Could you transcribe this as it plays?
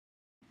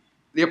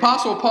The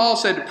Apostle Paul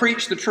said to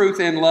preach the truth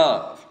in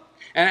love.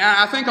 And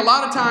I think a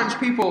lot of times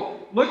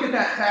people look at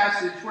that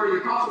passage where the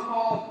Apostle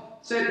Paul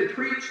said to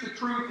preach the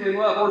truth in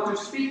love, or to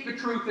speak the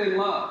truth in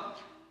love.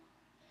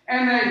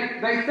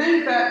 And they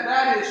think that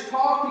that is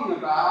talking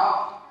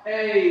about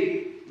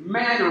a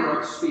manner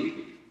of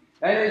speaking.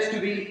 That is to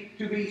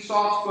be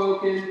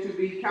soft-spoken, to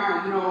be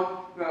kind of,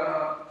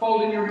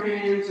 folding your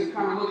hands and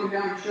kind of looking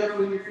down and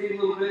shuffling your feet a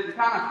little bit, and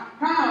kind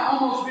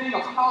of almost being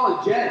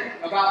apologetic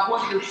about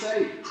what you're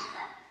saying.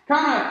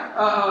 Kind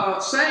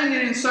of saying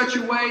it in such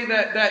a way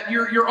that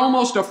you're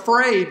almost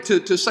afraid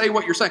to say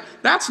what you're saying.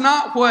 That's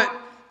not what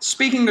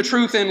speaking the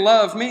truth in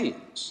love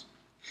means.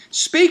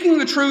 Speaking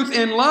the truth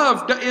in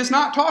love is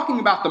not talking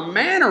about the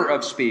manner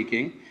of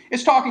speaking.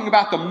 It's talking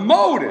about the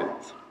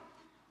motive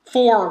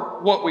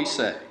for what we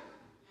say.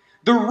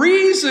 The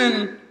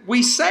reason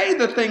we say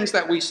the things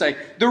that we say,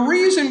 the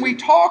reason we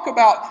talk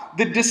about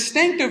the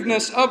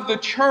distinctiveness of the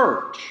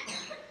church,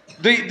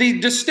 the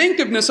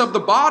distinctiveness of the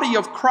body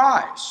of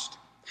Christ,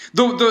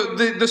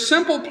 the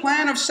simple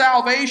plan of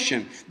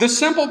salvation, the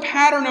simple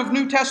pattern of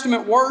New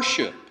Testament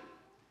worship,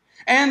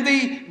 and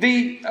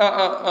the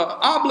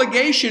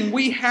obligation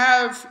we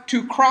have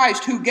to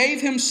Christ who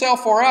gave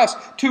Himself for us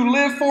to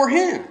live for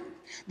Him.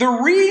 The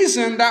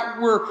reason that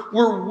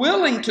we're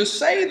willing to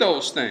say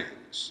those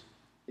things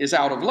is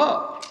out of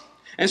love.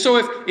 And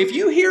so if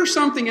you hear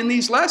something in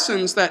these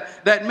lessons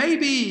that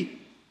maybe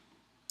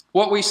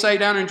what we say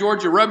down in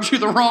Georgia rubs you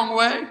the wrong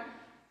way,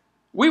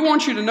 we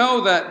want you to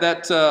know that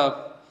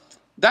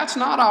that's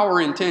not our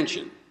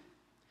intention.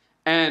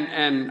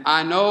 And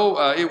I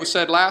know it was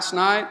said last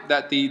night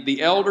that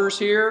the elders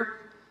here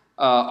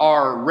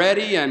are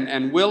ready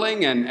and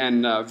willing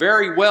and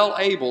very well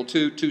able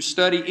to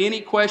study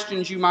any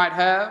questions you might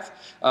have.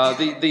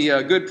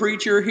 The good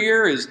preacher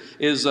here is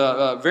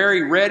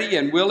very ready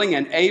and willing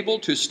and able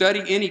to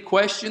study any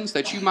questions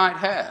that you might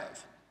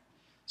have.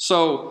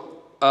 So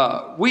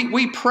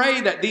we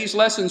pray that these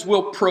lessons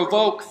will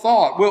provoke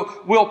thought,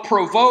 will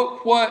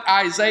provoke what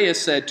Isaiah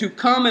said, to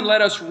come and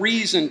let us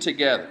reason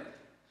together.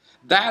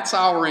 That's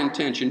our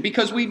intention,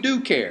 because we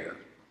do care,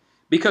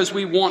 because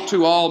we want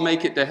to all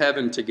make it to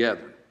heaven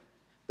together.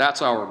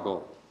 That's our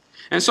goal.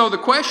 And so the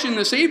question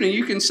this evening,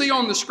 you can see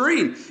on the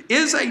screen,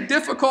 is a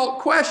difficult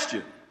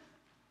question.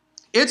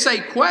 It's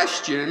a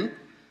question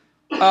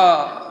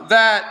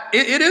that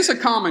it is a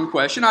common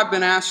question. I've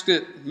been asked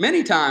it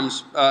many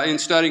times in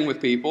studying with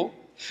people.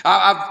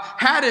 I've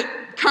had it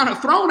kind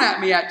of thrown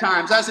at me at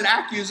times as an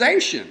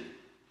accusation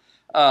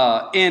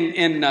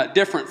in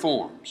different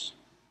forms.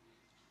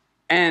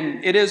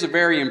 And it is a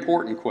very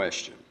important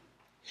question.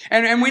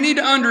 And we need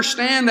to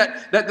understand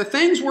that the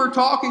things we're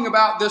talking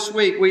about this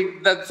week,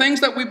 the things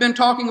that we've been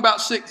talking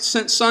about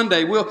since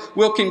Sunday,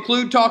 we'll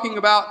conclude talking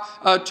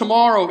about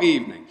tomorrow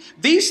evening.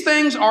 These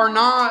things are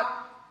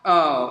not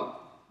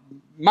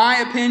my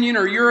opinion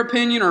or your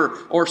opinion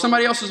or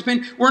somebody else's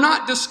opinion. We're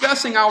not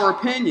discussing our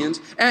opinions,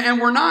 and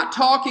we're not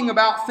talking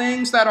about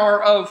things that are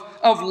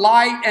of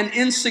light and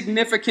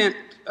insignificant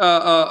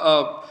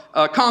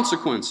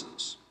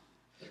consequences.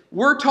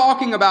 We're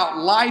talking about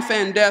life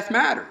and death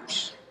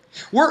matters.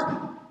 We're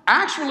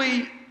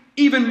actually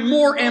even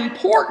more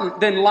important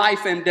than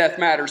life and death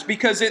matters,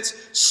 because it's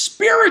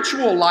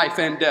spiritual life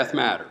and death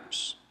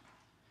matters.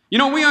 You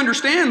know, we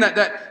understand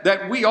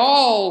that we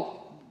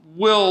all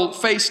will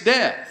face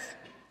death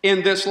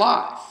in this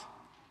life.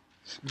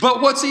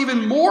 But what's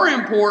even more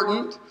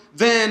important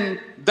than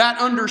that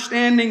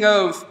understanding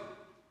of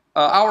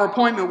our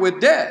appointment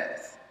with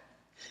death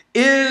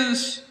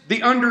is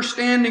the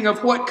understanding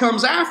of what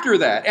comes after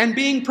that, and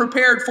being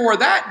prepared for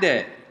that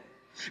day.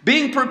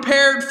 Being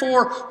prepared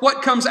for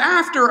what comes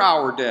after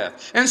our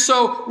death. And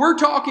so we're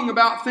talking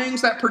about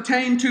things that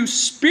pertain to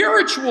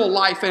spiritual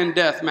life and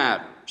death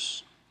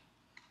matters.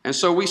 And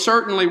so we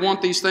certainly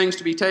want these things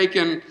to be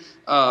taken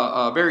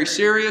very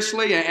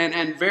seriously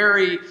and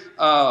very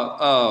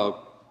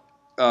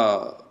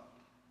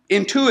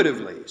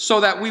intuitively,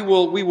 so that we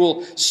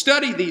will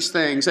study these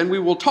things, and we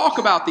will talk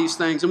about these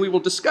things, and we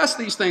will discuss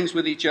these things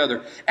with each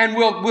other, and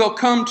we'll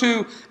come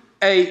to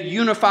a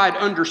unified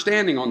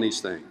understanding on these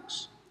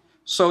things,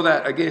 so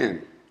that,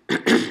 again,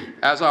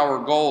 as our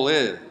goal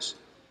is,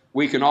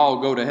 we can all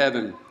go to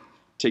heaven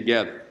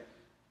together.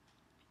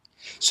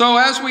 So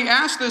as we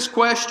ask this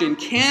question,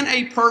 can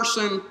a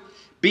person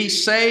be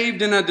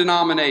saved in a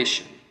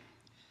denomination?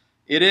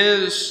 It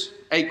is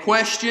a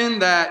question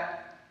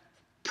that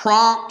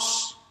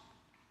prompts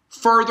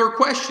further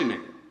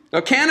questioning.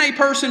 Now, can a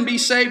person be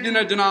saved in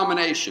a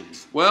denomination?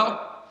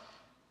 Well,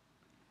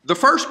 the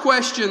first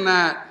question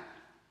that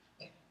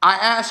I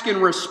ask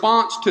in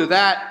response to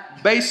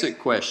that basic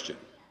question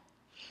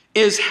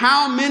is,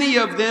 how many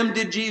of them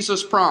did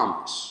Jesus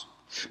promise?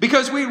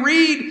 Because we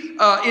read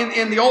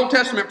in the Old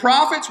Testament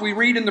prophets, we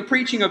read in the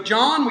preaching of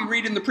John, we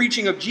read in the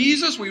preaching of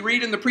Jesus, we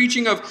read in the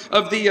preaching of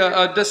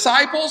the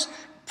disciples,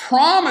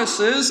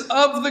 promises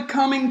of the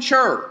coming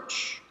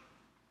church.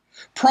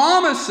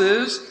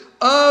 Promises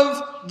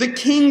of the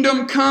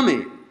kingdom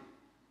coming.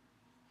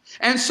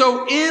 And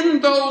so in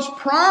those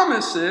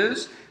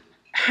promises,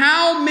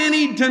 how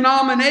many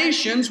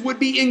denominations would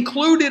be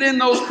included in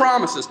those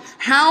promises?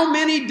 How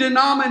many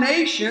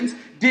denominations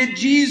did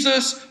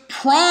Jesus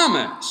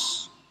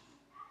promise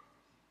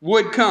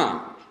would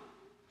come?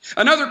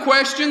 Another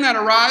question that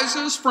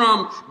arises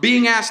from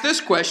being asked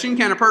this question,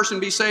 can a person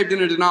be saved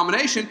in a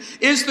denomination,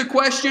 is the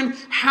question,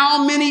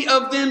 how many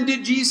of them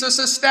did Jesus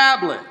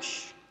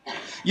establish?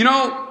 You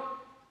know,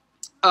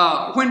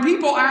 when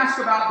people ask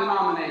about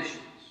denominations,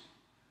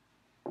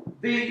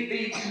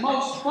 the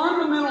most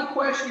fundamental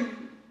question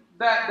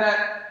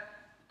that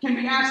can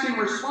be asked in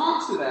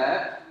response to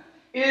that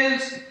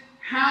is,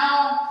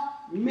 how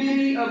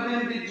many of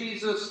them did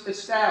Jesus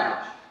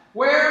establish?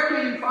 Where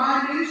can you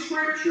find in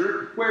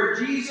Scripture where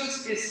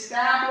Jesus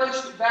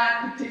established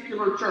that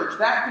particular church,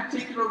 that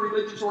particular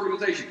religious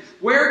organization?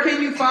 Where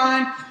can you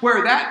find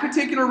where that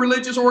particular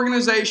religious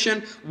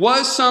organization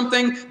was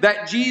something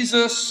that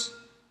Jesus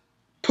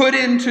put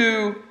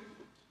into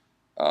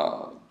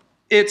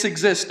its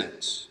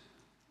existence?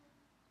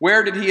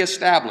 Where did he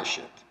establish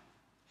it?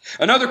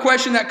 Another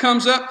question that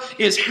comes up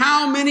is,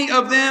 how many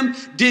of them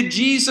did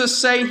Jesus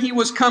say he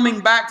was coming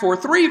back for?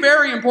 Three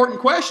very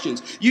important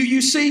questions.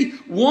 You see,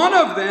 one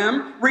of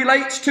them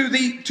relates to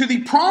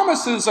the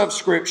promises of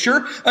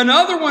Scripture.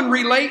 Another one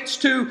relates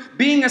to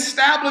being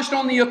established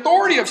on the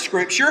authority of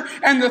Scripture.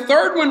 And the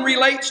third one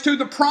relates to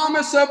the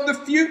promise of the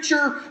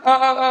future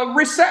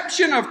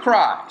reception of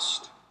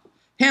Christ.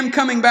 Him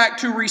coming back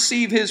to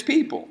receive his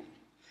people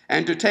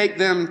and to take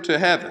them to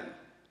heaven,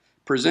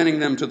 presenting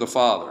them to the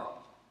Father.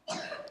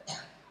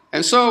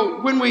 And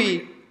so when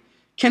we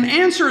can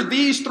answer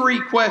these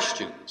three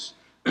questions,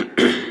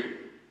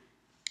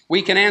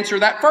 we can answer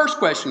that first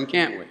question,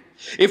 can't we?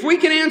 If we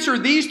can answer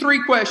these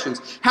three questions,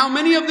 how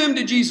many of them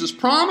did Jesus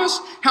promise?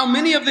 How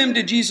many of them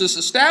did Jesus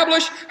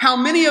establish? How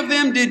many of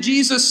them did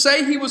Jesus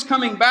say he was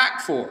coming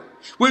back for?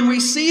 When we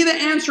see the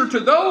answer to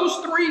those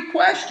three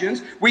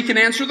questions, we can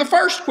answer the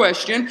first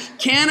question,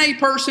 can a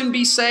person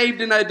be saved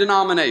in a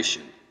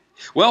denomination?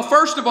 Well,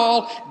 first of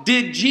all,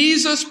 did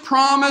Jesus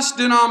promise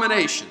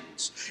denominations?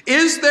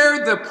 Is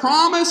there the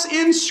promise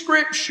in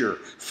Scripture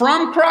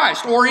from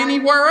Christ or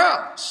anywhere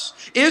else?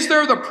 Is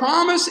there the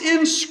promise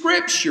in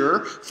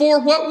Scripture for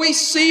what we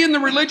see in the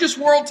religious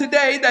world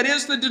today that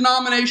is the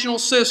denominational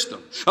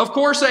system? Of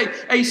course,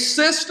 a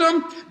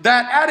system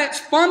that at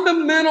its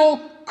fundamental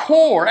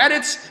core, at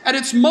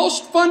its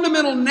most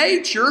fundamental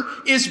nature,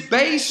 is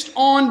based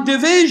on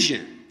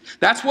division.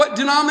 That's what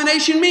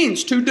denomination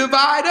means, to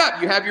divide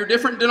up. You have your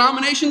different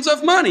denominations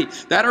of money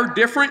that are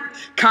different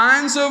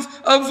kinds of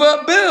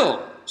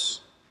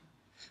bills.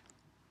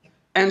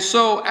 And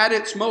so at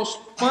its most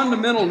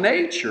fundamental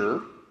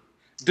nature,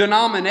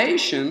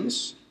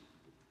 denominations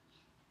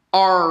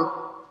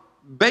are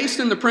based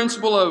in the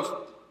principle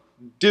of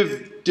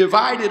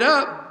divided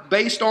up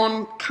based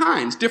on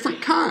kinds,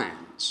 different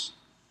kinds.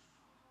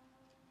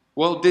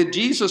 Well, did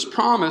Jesus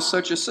promise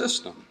such a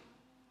system?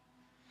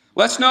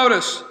 Let's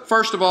notice,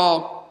 first of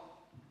all,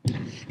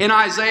 in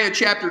Isaiah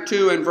chapter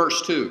 2 and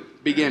verse 2,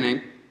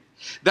 beginning,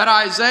 that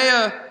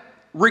Isaiah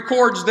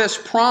records this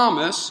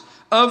promise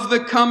of the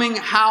coming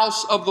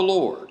house of the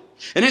Lord.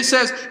 And it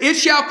says, it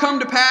shall come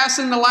to pass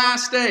in the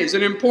last days,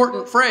 an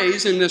important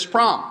phrase in this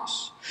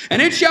promise.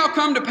 And it shall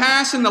come to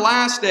pass in the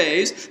last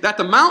days that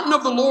the mountain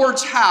of the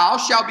Lord's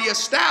house shall be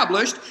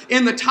established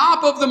in the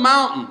top of the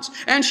mountains,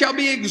 and shall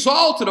be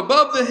exalted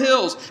above the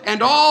hills,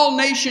 and all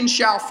nations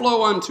shall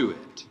flow unto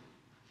it.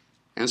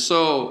 And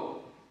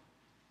so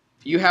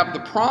you have the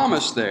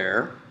promise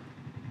there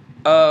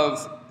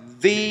of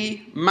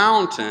the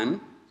mountain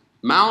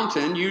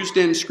used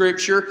in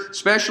Scripture,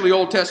 especially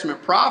Old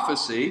Testament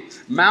prophecy,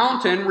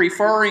 mountain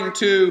referring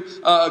to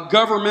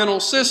governmental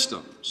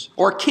systems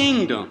or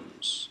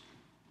kingdoms,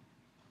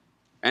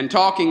 and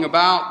talking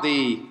about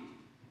the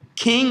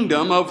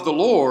kingdom of the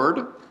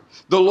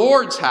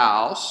Lord's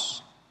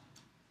house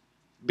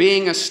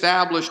being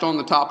established on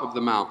the top of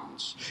the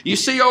mountains. You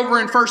see over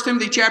in 1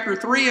 Timothy chapter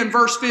 3 and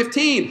verse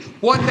 15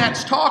 what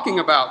that's talking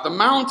about, the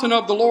mountain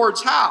of the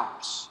Lord's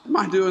house. Am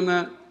I doing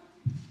that?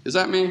 Is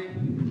that me?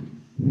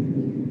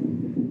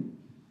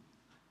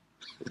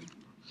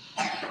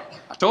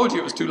 I told you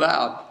it was too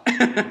loud.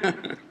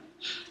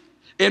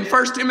 In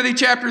 1 Timothy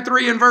chapter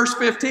 3 and verse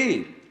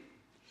 15,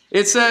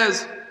 it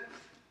says,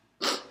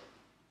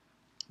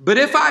 but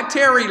if I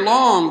tarry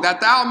long, that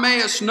thou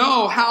mayest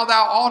know how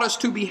thou oughtest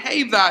to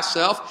behave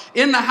thyself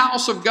in the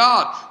house of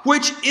God,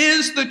 which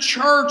is the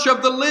church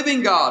of the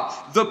living God,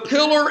 the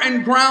pillar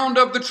and ground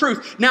of the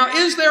truth. Now,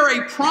 is there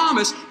a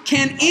promise?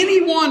 Can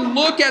anyone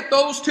look at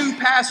those two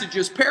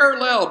passages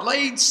paralleled,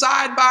 laid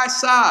side by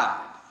side,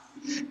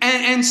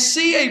 and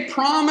see a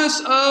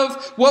promise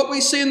of what we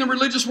see in the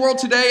religious world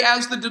today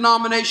as the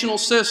denominational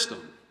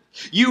system?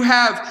 You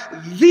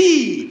have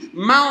the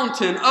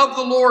mountain of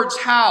the Lord's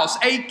house,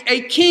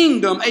 a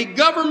kingdom, a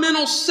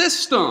governmental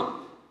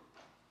system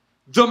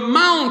The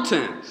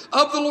mountain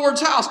of the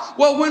Lord's house.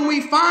 Well, when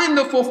we find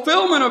the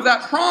fulfillment of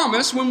that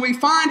promise, when we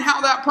find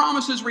how that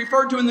promise is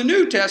referred to in the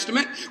New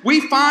Testament,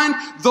 we find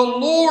the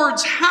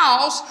Lord's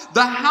house,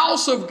 the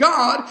house of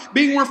God,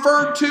 being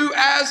referred to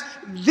as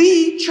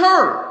the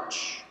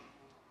church.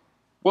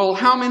 Well,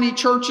 how many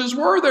churches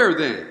were there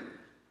then?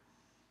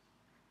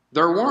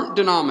 There weren't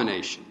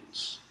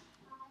denominations.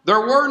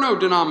 There were no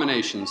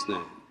denominations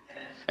then.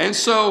 And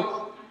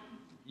so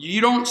you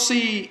don't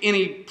see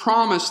any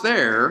promise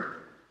there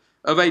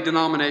of a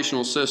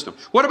denominational system.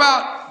 What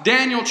about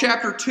Daniel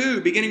chapter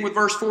 2, beginning with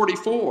verse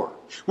 44,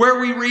 where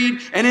we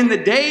read, "And in the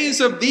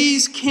days of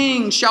these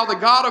kings shall the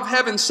God of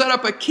heaven set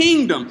up a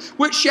kingdom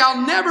which shall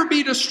never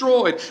be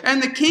destroyed,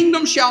 and the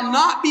kingdom shall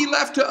not be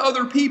left to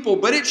other people,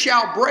 but it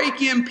shall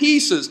break in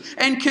pieces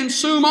and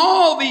consume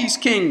all these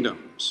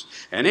kingdoms,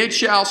 and it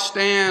shall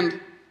stand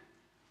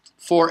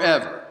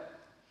forever."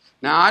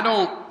 Now, I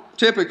don't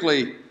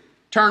typically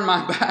turn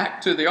my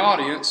back to the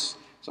audience.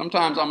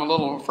 Sometimes I'm a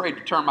little afraid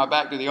to turn my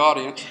back to the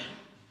audience.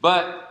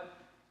 But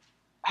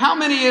how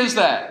many is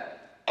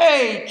that?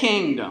 A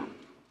kingdom.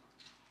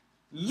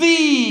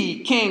 The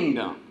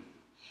kingdom.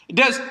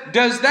 Does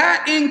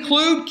that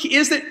include,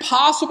 is it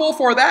possible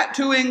for that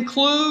to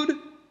include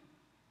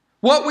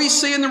what we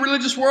see in the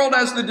religious world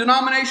as the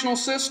denominational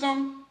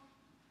system?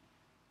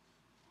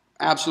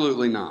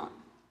 Absolutely not.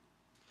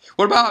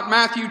 What about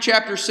Matthew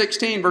chapter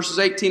 16, verses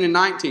 18 and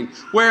 19,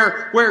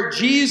 where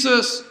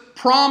Jesus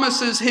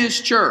promises His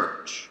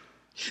church?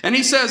 And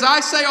He says, "I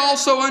say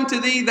also unto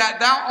thee that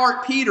thou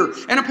art Peter,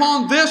 and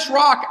upon this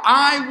rock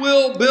I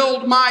will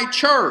build my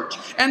church,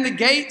 and the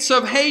gates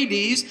of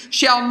Hades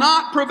shall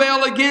not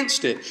prevail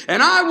against it.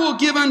 And I will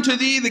give unto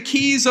thee the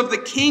keys of the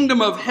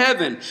kingdom of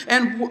heaven,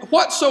 and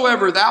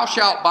whatsoever thou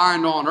shalt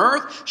bind on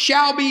earth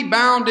shall be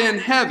bound in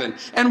heaven,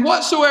 and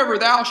whatsoever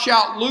thou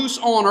shalt loose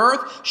on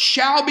earth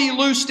shall be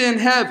loosed in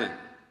heaven."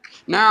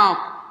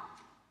 Now,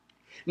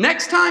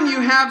 next time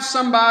you have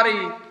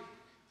somebody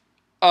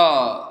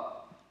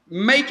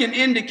make an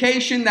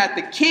indication that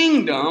the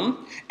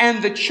kingdom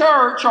and the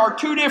church are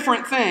two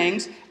different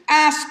things,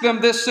 ask them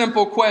this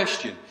simple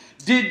question.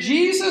 Did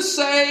Jesus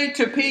say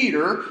to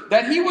Peter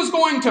that He was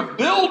going to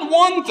build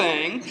one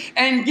thing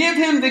and give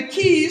him the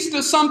keys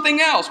to something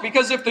else?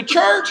 Because if the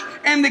church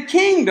and the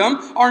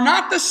kingdom are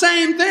not the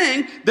same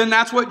thing, then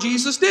that's what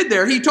Jesus did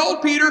there. He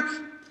told Peter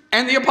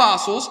and the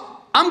apostles,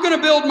 "I'm going to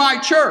build my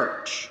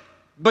church,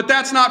 but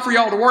that's not for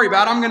y'all to worry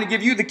about. I'm going to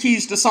give you the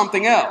keys to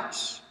something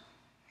else."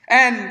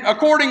 And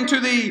according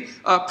to the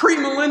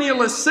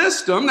premillennialist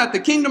system, that the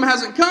kingdom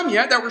hasn't come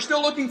yet, that we're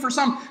still looking for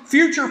some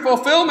future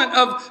fulfillment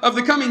of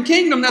the coming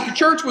kingdom, that the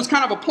church was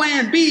kind of a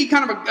plan B,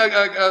 kind of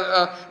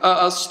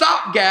a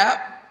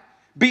stopgap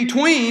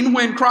between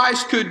when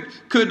Christ could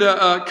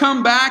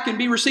come back and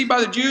be received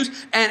by the Jews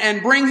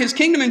and bring His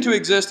kingdom into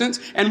existence,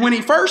 and when He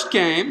first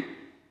came.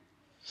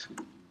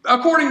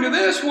 According to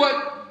this, what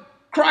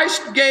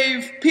Christ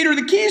gave Peter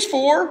the keys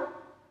for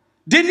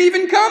didn't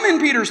even come in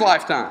Peter's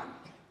lifetime.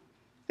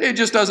 It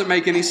just doesn't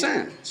make any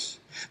sense.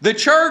 The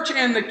church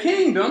and the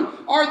kingdom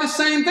are the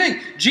same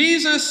thing.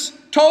 Jesus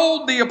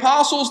told the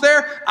apostles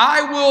there,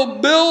 "I will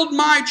build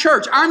my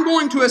church. I'm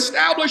going to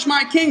establish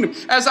my kingdom."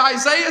 As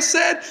Isaiah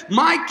said,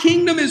 "My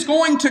kingdom is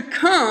going to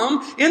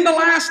come in the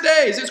last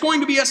days. It's going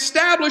to be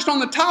established on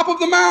the top of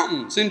the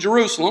mountains." In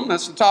Jerusalem,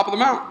 that's the top of the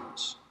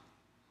mountains.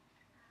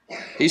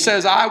 He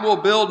says, "I will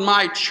build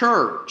my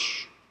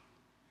church,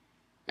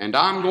 and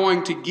I'm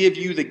going to give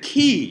you the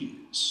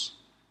keys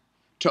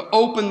to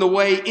open the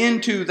way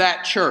into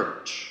that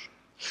church.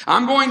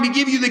 I'm going to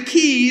give you the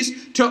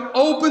keys to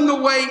open the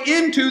way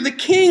into the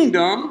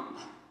kingdom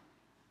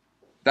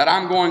that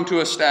I'm going to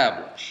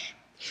establish."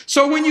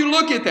 So when you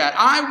look at that,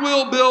 "I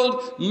will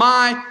build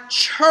my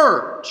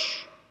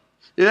church,"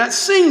 that's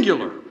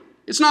singular.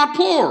 It's not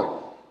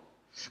plural.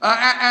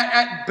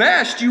 At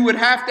best, you would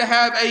have to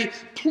have a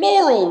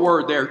plural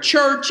word there,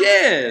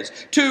 churches,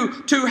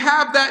 to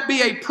have that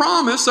be a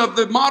promise of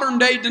the modern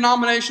day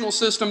denominational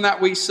system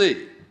that we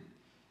see.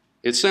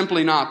 It's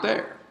simply not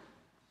there.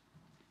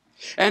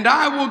 "And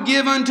I will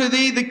give unto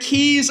thee the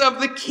keys of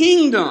the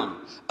kingdom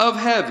of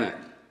heaven."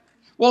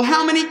 Well,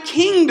 how many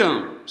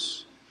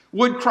kingdoms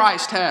would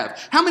Christ have?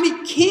 How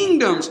many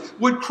kingdoms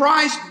would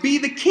Christ be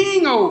the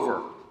king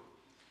over?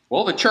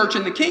 Well, the church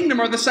and the kingdom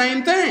are the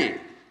same thing.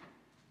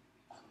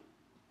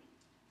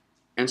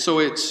 And so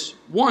it's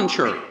one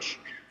church,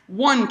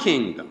 one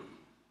kingdom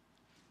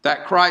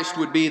that Christ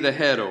would be the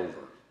head over.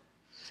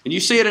 And you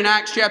see it in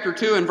Acts chapter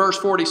 2 and verse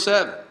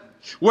 47.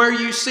 Where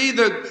you see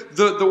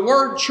the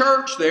word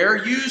church there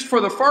used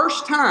for the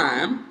first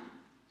time,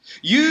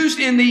 used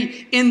in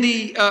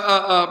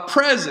the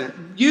present,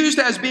 used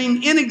as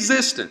being in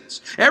existence.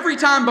 Every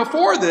time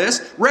before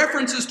this,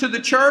 references to the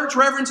church,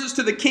 references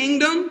to the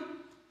kingdom,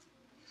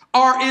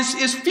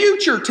 is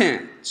future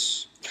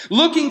tense,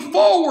 looking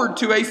forward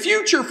to a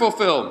future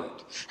fulfillment.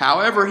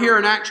 However, here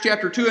in Acts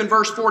chapter 2 and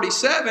verse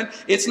 47,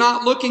 it's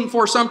not looking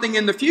for something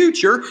in the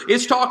future.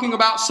 It's talking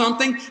about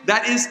something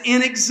that is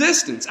in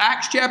existence.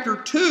 Acts chapter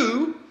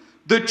 2,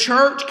 the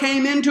church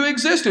came into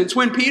existence.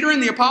 When Peter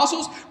and the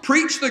apostles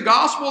preached the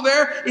gospel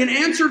there, in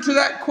answer to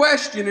that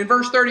question in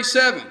verse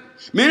 37,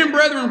 men and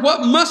brethren,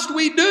 what must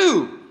we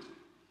do?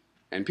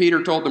 And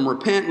Peter told them,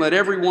 repent, let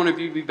every one of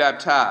you be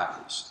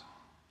baptized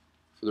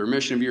for the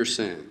remission of your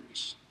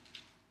sins.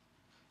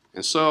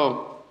 And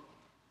so,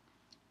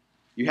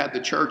 you had the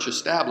church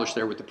established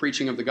there with the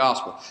preaching of the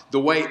gospel. The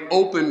way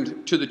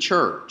opened to the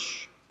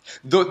church.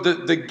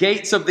 The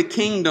gates of the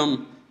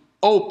kingdom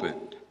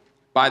opened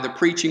by the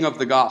preaching of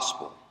the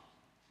gospel.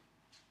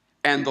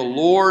 And the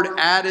Lord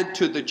added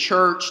to the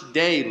church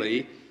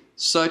daily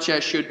such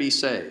as should be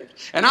saved.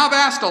 And I've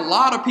asked a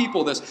lot of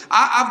people this.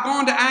 I've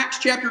gone to Acts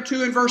chapter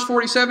 2 and verse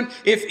 47.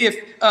 If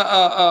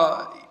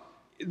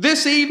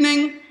this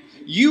evening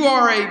you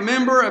are a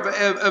member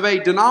of a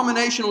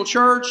denominational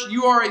church,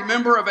 you are a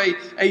member of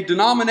a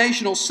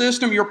denominational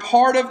system, you're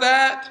part of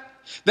that,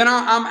 then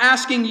I'm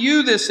asking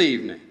you this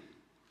evening,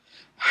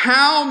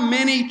 how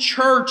many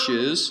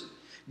churches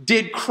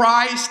did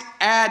Christ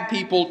add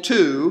people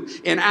to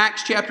in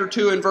Acts chapter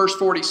 2 and verse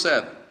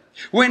 47?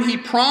 When He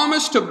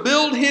promised to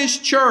build His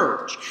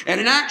church.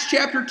 And in Acts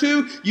chapter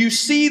 2, you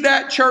see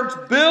that church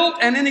built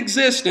and in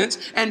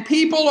existence, and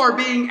people are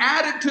being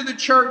added to the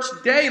church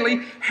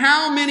daily.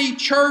 How many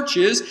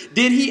churches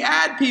did He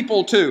add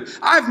people to?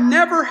 I've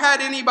never had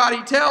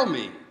anybody tell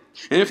me.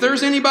 And if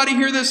there's anybody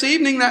here this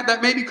evening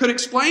that maybe could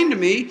explain to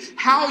me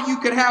how you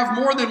could have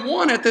more than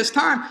one at this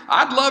time,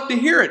 I'd love to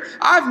hear it.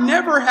 I've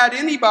never had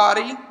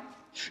anybody,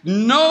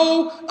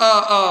 no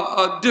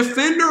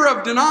defender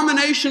of the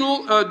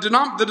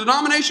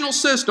denominational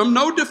system,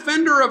 no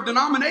defender of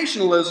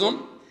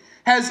denominationalism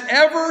has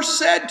ever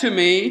said to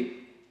me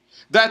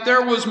that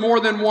there was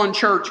more than one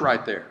church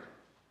right there.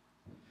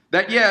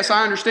 That yes,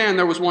 I understand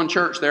there was one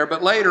church there,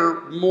 but later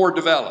more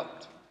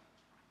developed.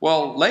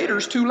 Well,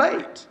 later's too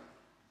late.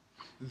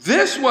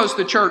 This was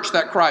the church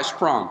that Christ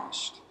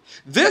promised.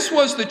 This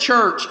was the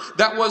church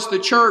that was the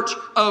church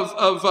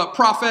of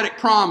prophetic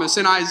promise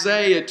in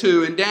Isaiah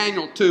 2 and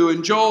Daniel 2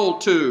 and Joel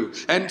 2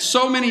 and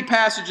so many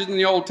passages in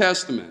the Old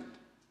Testament.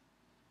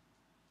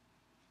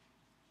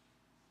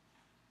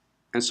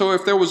 And so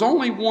if there was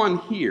only one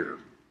here,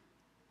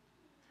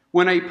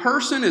 when a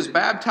person is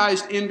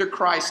baptized into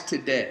Christ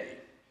today,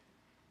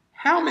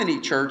 how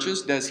many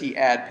churches does He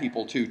add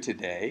people to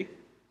today?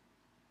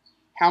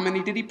 How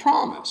many did He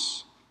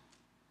promise?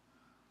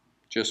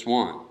 Just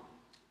one.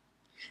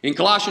 In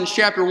Colossians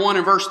chapter 1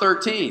 and verse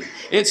 13,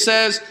 it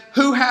says,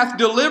 who hath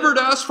delivered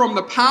us from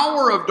the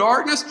power of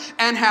darkness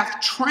and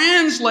hath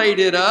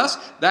translated us,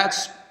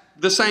 that's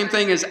the same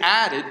thing as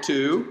added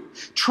to,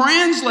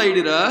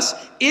 translated us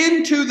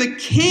into the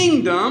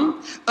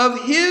kingdom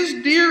of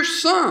His dear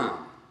Son.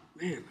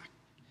 Man,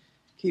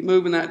 keep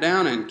moving that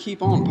down and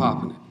keep on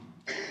popping it.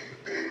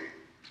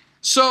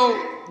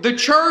 So, the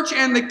church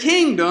and the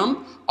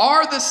kingdom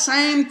are the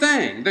same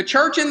thing. The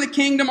church and the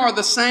kingdom are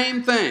the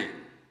same thing.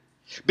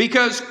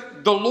 Because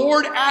the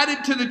Lord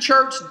added to the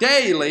church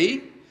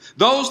daily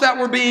those that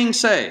were being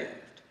saved.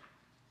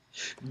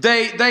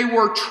 They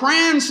were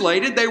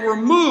translated, they were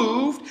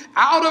moved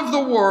out of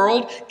the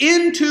world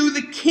into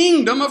the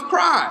kingdom of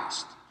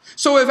Christ.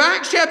 So if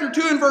Acts chapter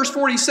 2 and verse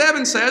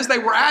 47 says they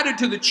were added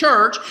to the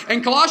church,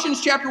 and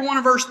Colossians chapter 1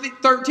 and verse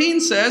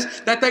 13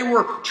 says that they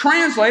were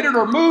translated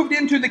or moved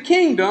into the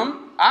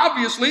kingdom,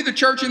 obviously the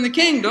church and the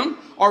kingdom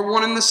are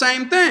one and the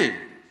same thing.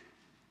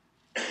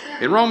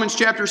 In Romans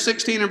chapter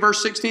 16 and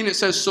verse 16 it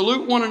says,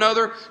 salute one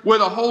another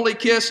with a holy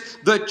kiss.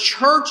 The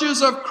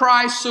churches of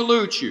Christ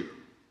salute you.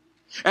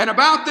 And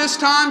about this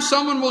time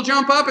someone will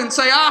jump up and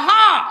say,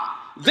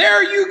 aha,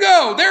 there you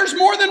go. There's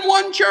more than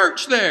one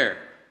church there.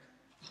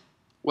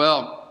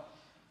 Well,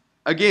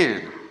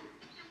 again,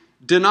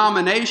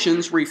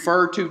 denominations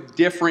refer to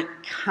different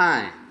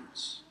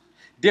kinds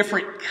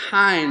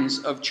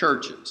of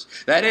churches.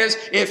 That is,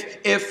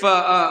 if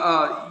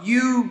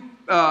you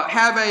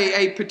have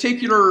a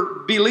particular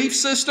belief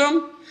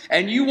system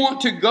and you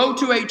want to go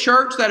to a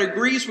church that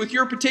agrees with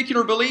your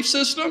particular belief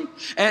system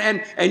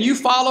and you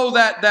follow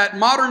that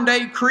modern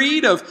day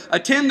creed of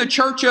attend the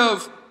church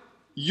of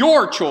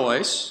your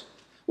choice,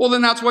 well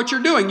then that's what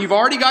you're doing. You've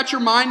already got your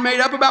mind made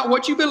up about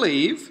what you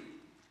believe.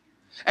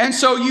 And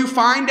so you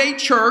find a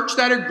church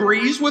that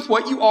agrees with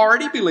what you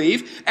already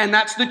believe, and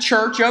that's the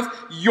church of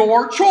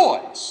your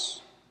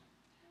choice.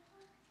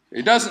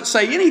 It doesn't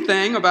say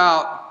anything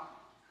about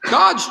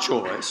God's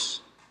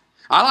choice.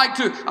 I like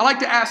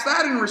to ask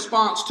that in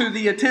response to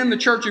the attend the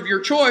church of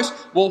your choice.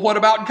 Well, what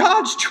about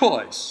God's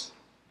choice?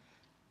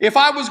 If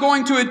I was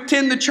going to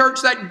attend the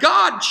church that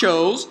God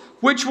chose,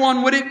 which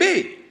one would it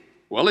be?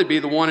 Well, it'd be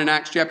the one in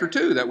Acts chapter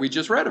 2 that we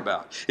just read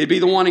about. It'd be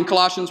the one in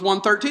Colossians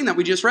 1:13 that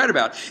we just read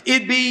about.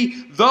 It'd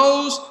be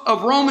those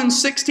of Romans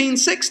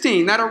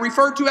 16:16 that are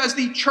referred to as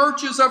the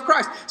churches of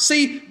Christ.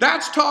 See,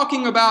 that's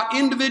talking about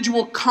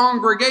individual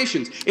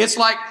congregations. It's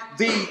like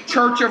the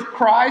Church of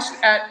Christ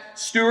at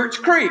Stewarts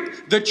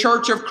Creek, the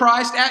Church of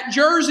Christ at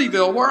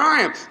Jerseyville, where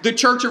I am, the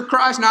Church of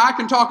Christ. Now, I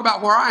can talk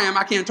about where I am.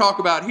 I can't talk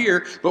about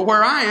here, but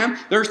where I am,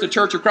 there's the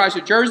Church of Christ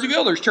at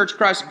Jerseyville, there's Church of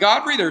Christ at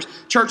Godfrey, there's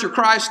Church of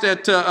Christ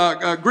at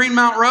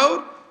Greenmount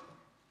Road.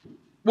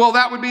 Well,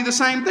 that would be the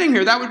same thing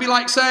here. That would be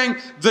like saying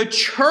the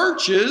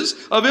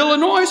churches of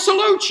Illinois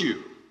salute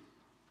you.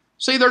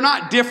 See, they're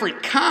not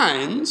different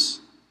kinds.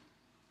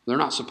 They're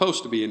not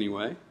supposed to be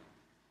anyway.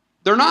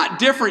 They're not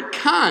different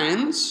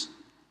kinds.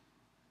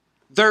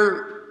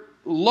 They're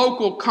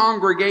local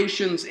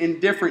congregations in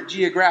different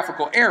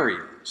geographical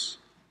areas.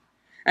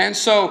 And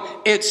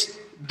so it's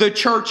the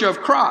Church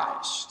of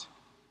Christ.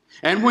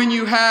 And when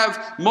you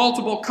have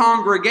multiple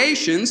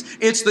congregations,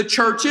 it's the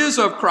churches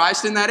of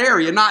Christ in that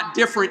area, not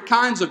different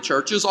kinds of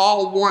churches,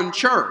 all one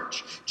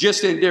church,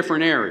 just in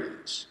different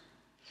areas.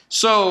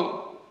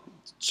 So,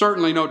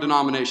 certainly no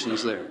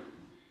denominations there.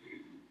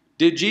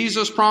 Did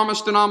Jesus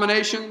promise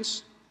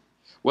denominations?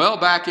 Well,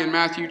 back in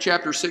Matthew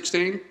chapter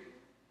 16,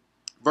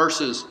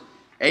 verses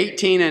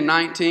 18 and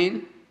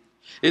 19,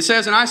 it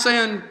says, "And I say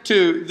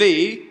unto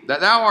thee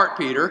that thou art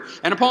Peter,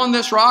 and upon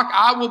this rock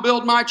I will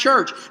build my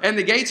church, and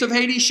the gates of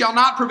Hades shall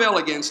not prevail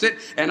against it.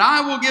 And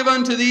I will give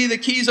unto thee the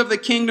keys of the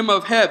kingdom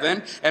of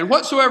heaven. And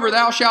whatsoever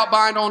thou shalt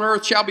bind on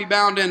earth shall be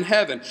bound in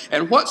heaven.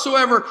 And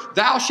whatsoever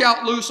thou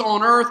shalt loose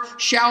on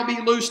earth shall be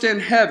loosed in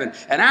heaven."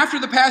 And after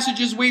the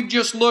passages we've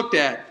just looked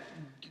at,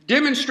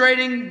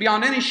 demonstrating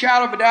beyond any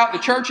shadow of a doubt the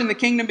church and the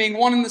kingdom being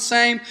one and the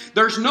same,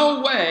 there's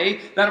no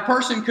way that a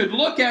person could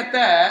look at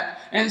that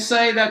and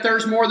say that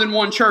there's more than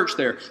one church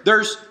there.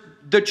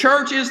 The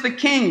church is the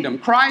kingdom.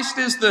 Christ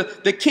is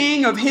the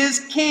king of His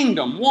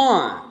kingdom,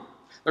 one.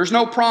 There's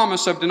no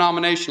promise of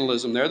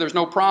denominationalism there. There's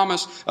no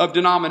promise of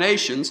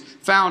denominations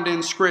found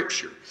in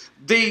Scripture.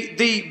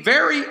 The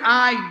very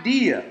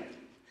idea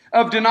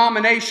of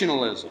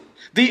denominationalism,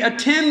 the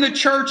attend the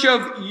church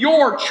of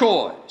your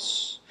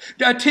choice,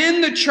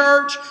 attend the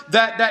church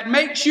that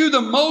makes you the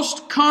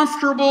most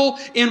comfortable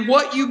in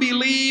what you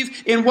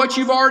believe, in what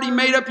you've already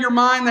made up your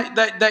mind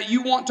that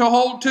you want to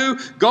hold to.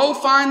 Go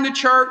find the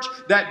church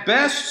that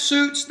best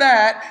suits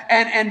that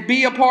and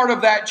be a part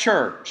of that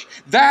church.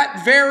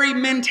 That very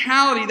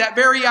mentality, that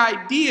very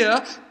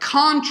idea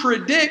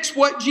contradicts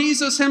what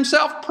Jesus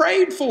Himself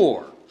prayed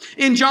for.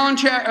 In John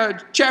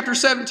chapter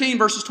 17,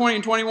 verses 20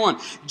 and 21,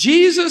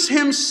 Jesus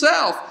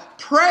Himself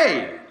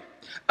prayed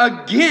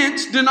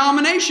against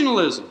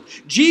denominationalism.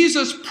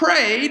 Jesus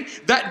prayed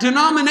that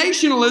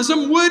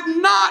denominationalism would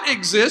not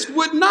exist,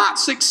 would not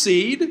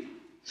succeed,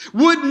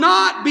 would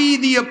not be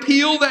the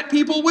appeal that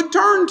people would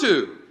turn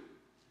to.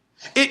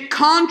 It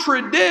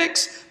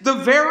contradicts the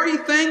very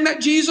thing that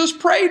Jesus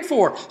prayed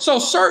for. So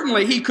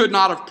certainly He could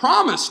not have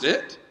promised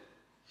it.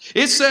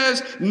 It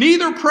says,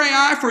 "Neither pray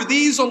I for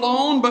these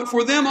alone, but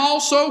for them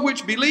also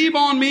which believe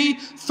on me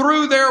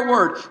through their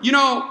word." You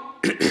know,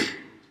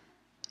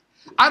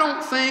 I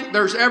don't think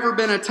there's ever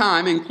been a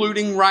time,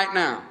 including right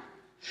now,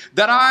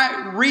 that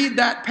I read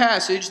that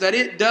passage that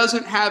it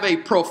doesn't have a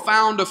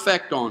profound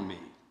effect on me.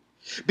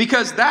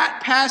 Because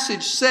that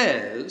passage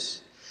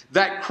says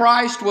that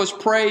Christ was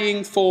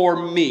praying for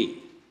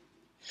me.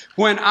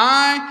 When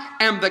I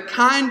am the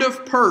kind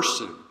of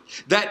person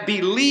that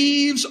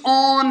believes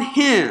on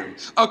Him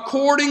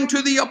according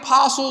to the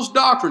apostles'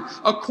 doctrine,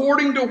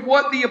 according to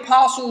what the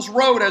apostles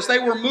wrote as they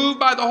were moved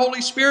by the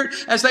Holy Spirit,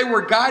 as they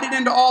were guided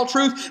into all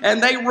truth,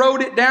 and they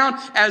wrote it down.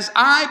 As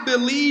I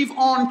believe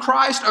on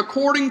Christ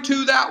according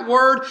to that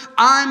word,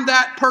 I'm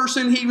that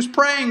person He was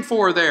praying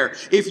for there.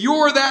 If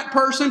you're that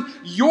person,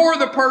 you're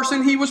the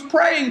person He was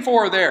praying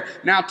for there.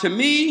 Now, to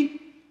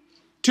me,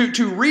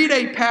 to read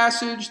a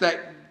passage that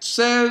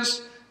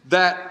says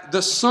that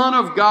the Son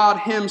of God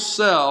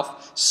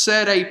Himself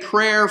said a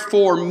prayer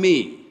for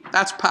me,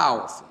 that's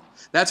powerful.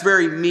 That's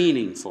very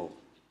meaningful.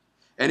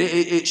 And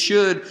it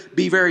should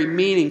be very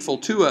meaningful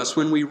to us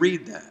when we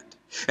read that.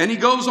 And he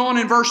goes on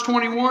in verse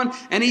 21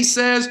 and he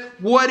says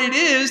what it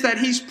is that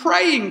he's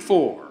praying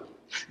for.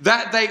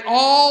 That they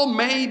all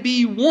may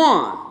be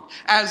one,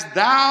 as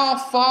thou,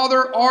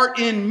 Father, art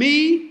in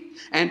me,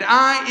 and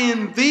I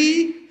in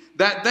thee,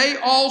 that they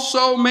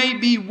also may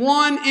be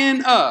one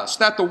in us,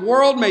 that the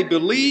world may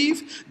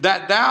believe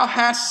that thou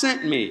hast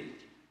sent me.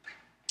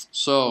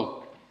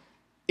 So,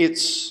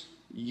 it's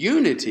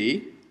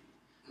unity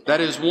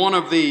that is one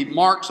of the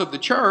marks of the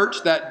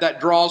church that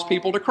draws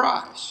people to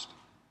Christ.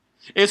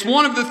 It's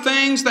one of the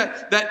things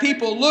that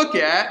people look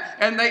at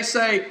and they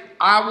say,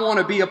 I want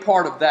to be a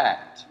part of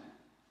that.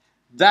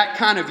 That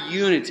kind of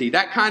unity,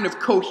 that kind of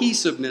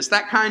cohesiveness,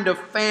 that kind of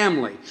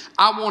family.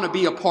 I want to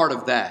be a part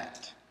of that.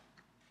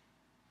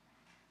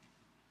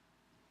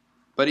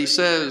 But he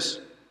says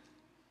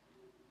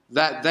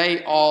that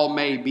they all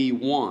may be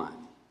one.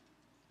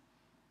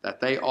 That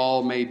they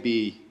all may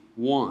be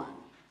one.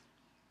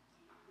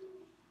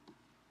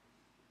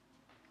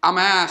 I'm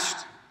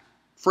asked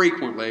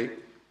frequently,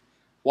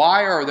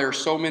 why are there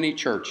so many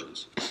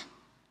churches?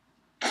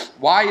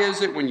 Why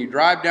is it when you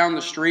drive down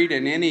the street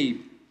in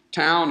any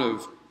town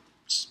of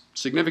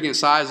significant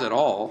size at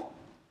all,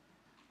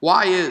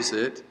 why is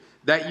it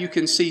that you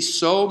can see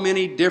so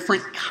many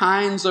different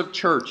kinds of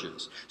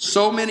churches,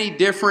 so many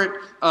different,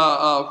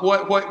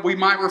 what we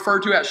might refer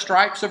to as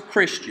stripes of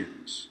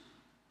Christians?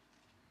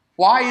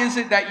 Why is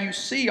it that you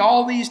see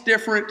all these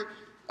different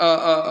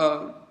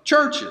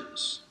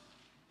churches?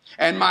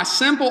 And my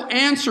simple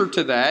answer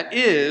to that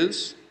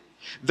is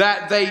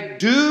that they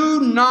do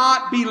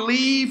not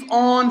believe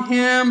on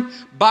Him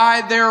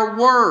by their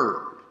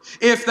word.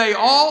 If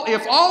all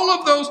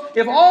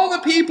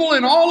the people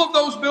in all of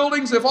those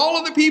buildings, if all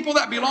of the people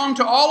that belong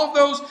to all of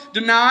those,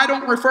 now I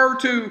don't refer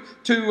to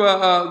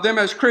them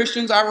as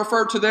Christians, I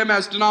refer to them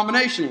as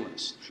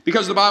denominationalists,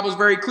 because the Bible is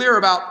very clear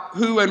about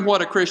who and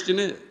what a Christian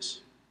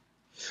is.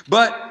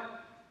 But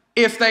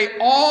if they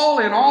all,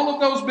 in all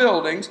of those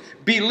buildings,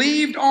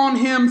 believed on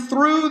Him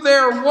through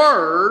their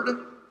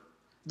word,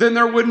 then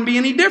there wouldn't be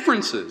any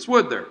differences,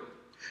 would there?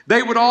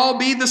 They would all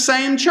be the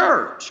same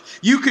church.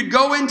 You could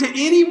go into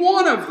any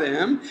one of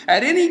them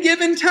at any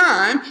given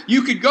time.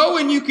 You could go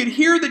and you could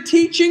hear the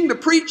teaching, the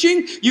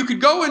preaching. You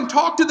could go and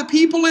talk to the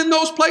people in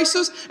those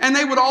places, and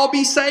they would all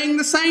be saying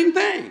the same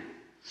thing.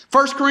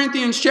 1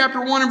 Corinthians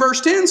chapter 1 and verse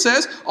 10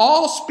 says,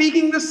 all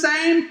speaking the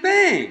same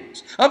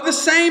things, of the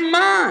same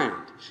mind,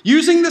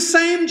 using the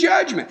same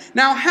judgment.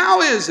 Now,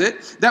 how is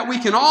it that we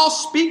can all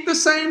speak the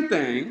same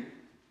thing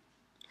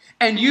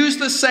and use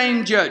the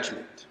same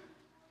judgment?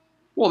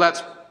 Well,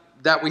 that's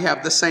that we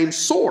have the same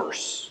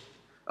source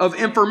of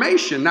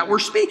information that we're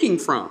speaking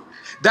from.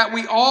 That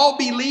we all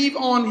believe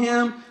on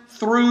Him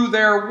through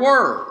their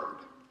word.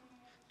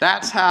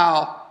 That's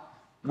how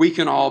we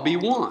can all be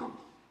one.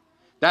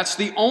 That's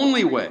the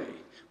only way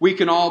we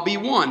can all be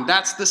one.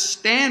 That's the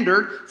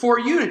standard for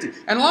unity.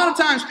 And a lot of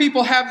times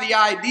people have the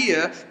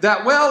idea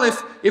that, well,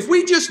 if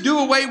we just do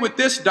away with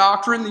this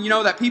doctrine,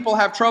 that people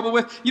have trouble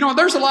with,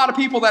 there's a lot of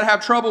people that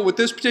have trouble with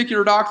this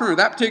particular doctrine or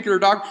that particular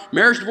doctrine,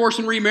 marriage, divorce,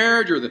 and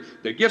remarriage, or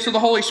the gifts of the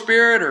Holy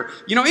Spirit, or,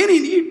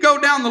 you go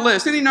down the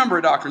list, any number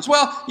of doctrines.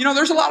 Well,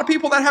 there's a lot of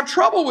people that have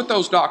trouble with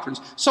those doctrines.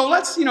 So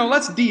let's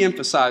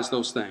de-emphasize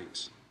those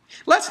things.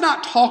 Let's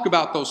not talk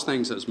about those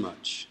things as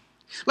much.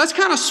 Let's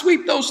kind of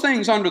sweep those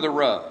things under the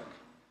rug.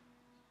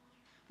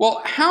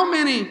 Well, how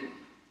many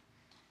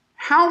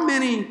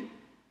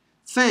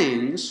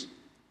things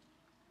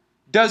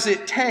does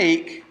it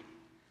take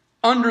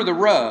under the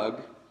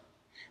rug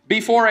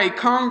before a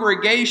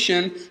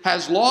congregation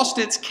has lost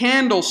its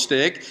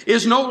candlestick,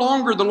 is no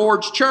longer the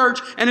Lord's church,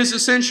 and is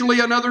essentially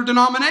another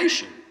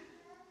denomination?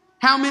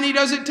 How many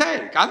does it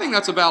take? I think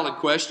that's a valid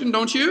question,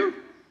 don't you?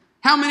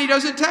 How many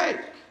does it take?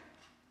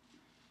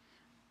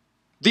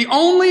 The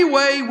only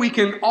way we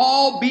can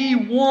all be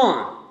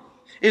one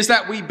is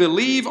that we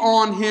believe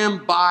on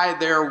Him by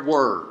their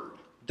word.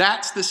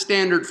 That's the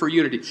standard for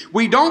unity.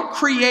 We don't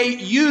create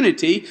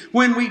unity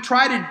when we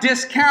try to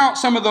discount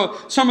some of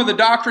the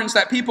doctrines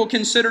that people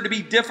consider to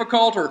be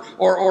difficult,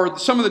 or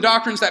some of the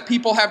doctrines that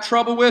people have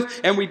trouble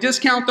with, and we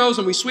discount those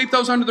and we sweep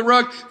those under the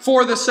rug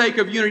for the sake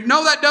of unity.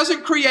 No, that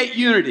doesn't create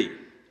unity.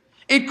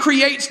 It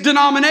creates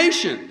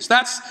denominations.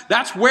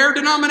 That's where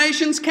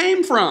denominations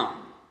came from.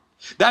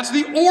 That's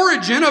the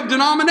origin of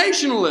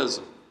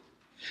denominationalism.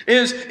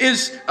 Is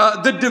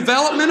the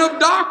development of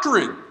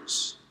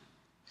doctrines.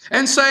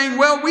 And saying,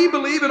 well, we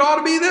believe it ought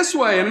to be this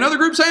way. And another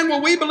group saying,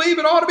 well, we believe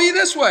it ought to be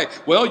this way.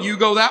 Well, you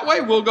go that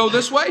way, we'll go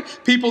this way.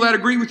 People that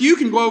agree with you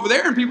can go over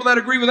there, and people that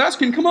agree with us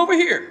can come over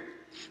here.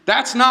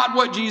 That's not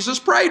what Jesus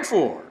prayed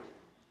for.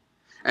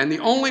 And the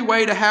only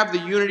way to have the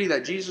unity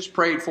that Jesus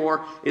prayed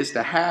for is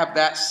to have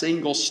that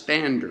single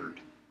standard,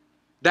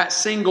 that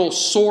single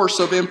source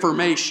of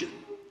information.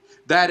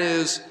 That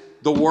is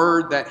the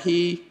word that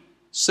He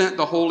sent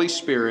the Holy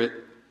Spirit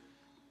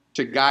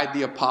to guide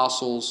the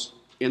apostles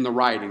in the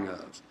writing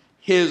of.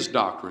 His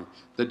doctrine,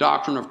 the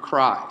doctrine of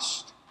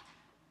Christ.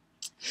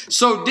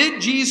 So did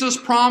Jesus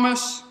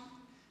promise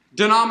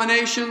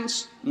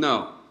denominations?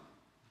 No.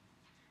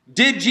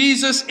 Did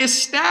Jesus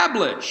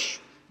establish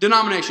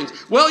denominations?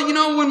 Well,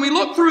 when we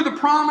look through the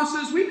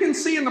promises, we can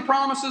see in the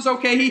promises,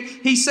 okay,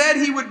 he said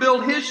He would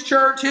build His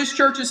church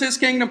is His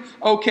kingdom,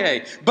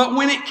 okay. But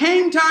when it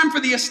came time for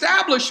the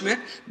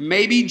establishment,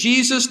 maybe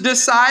Jesus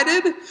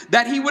decided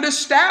that He would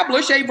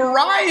establish a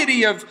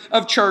variety of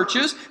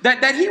churches,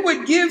 that He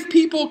would give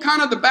people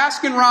kind of the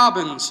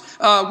Baskin-Robbins,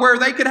 where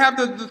they could have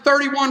the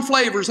 31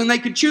 flavors and they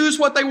could choose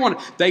what they wanted.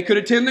 They could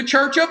attend the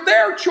church of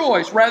their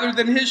choice rather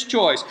than His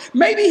choice.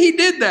 Maybe He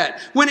did that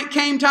when it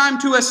came time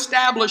to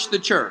establish the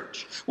church.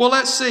 Well,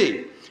 let's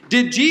see.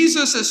 Did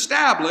Jesus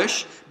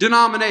establish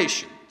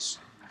denominations?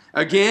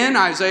 Again,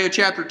 Isaiah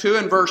chapter 2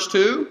 and verse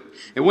 2.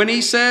 And when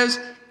He says,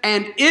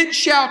 and it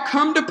shall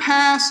come to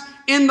pass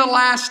in the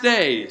last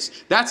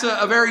days. That's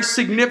a very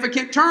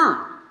significant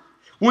term.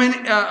 When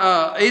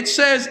it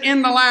says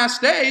in the last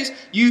days,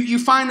 you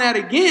find that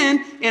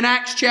again in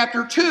Acts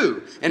chapter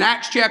 2. In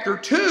Acts chapter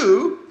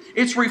 2,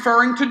 it's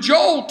referring to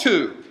Joel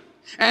 2.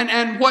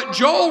 And what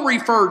Joel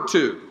referred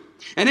to.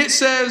 And it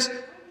says,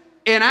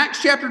 in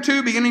Acts chapter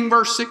 2, beginning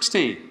verse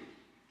 16.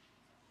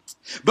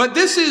 But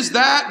this is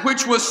that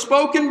which was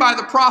spoken by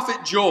the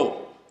prophet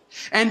Joel.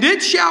 And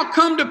it shall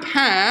come to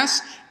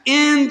pass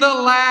in the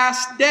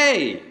last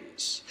days.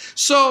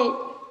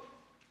 So,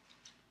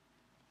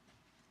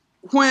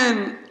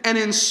 when an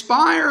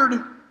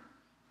inspired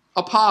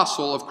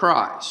apostle of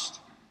Christ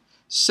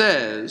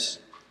says,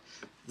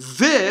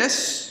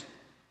 this,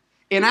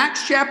 in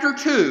Acts chapter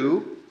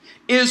 2,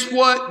 is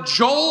what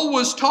Joel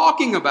was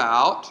talking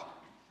about,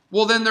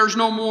 well, then there's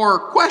no more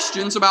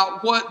questions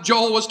about what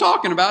Joel was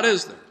talking about,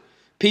 is there?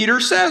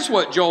 Peter says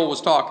what Joel was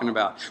talking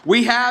about.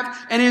 We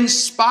have an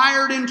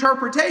inspired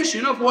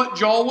interpretation of what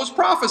Joel was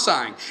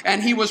prophesying.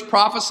 And he was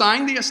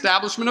prophesying the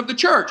establishment of the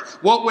church.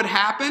 What would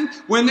happen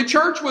when the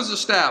church was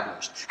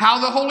established.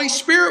 How the Holy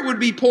Spirit would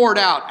be poured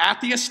out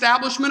at the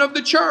establishment of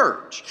the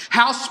church.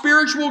 How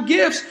spiritual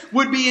gifts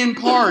would be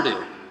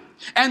imparted.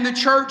 And the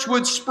church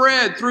would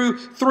spread through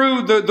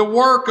the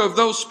work of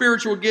those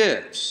spiritual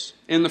gifts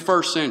in the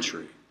first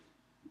century.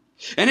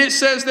 And it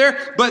says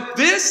there, but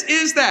this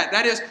is that.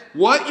 That is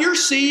what you're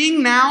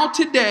seeing now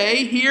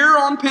today here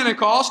on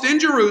Pentecost in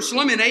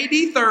Jerusalem in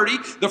AD 30,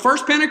 the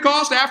first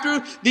Pentecost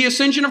after the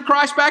ascension of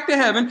Christ back to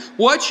heaven.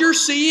 What you're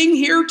seeing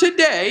here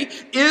today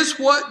is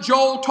what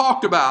Joel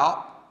talked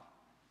about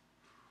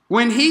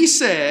when he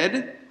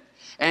said,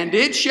 and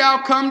it shall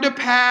come to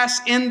pass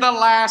in the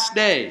last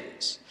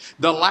days.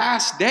 The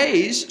last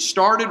days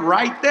started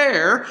right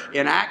there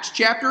in Acts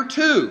chapter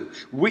 2.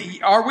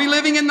 Are we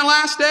living in the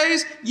last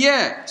days?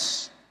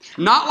 Yes.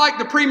 Not like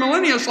the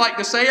premillennialists like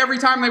to say every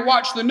time they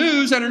watch the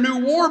news and a new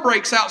war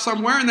breaks out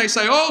somewhere and they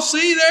say, oh,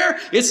 see there,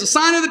 it's a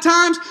sign of the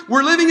times,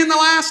 we're living in the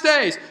last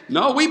days.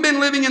 No, we've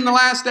been living in the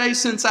last days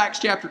since Acts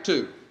chapter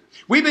 2.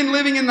 We've been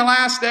living in the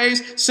last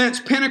days since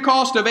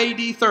Pentecost of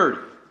AD 30.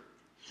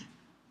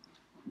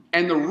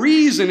 And the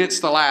reason it's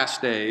the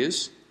last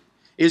days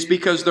is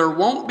because there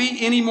won't be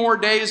any more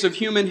days of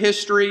human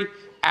history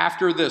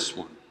after this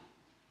one.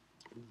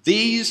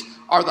 These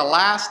are the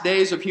last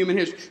days of human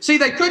history. See,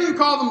 they couldn't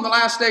call them the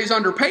last days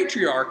under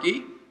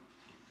patriarchy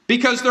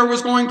because there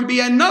was going to be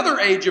another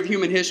age of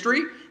human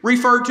history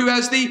referred to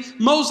as the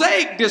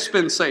Mosaic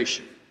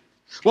dispensation.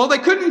 Well, they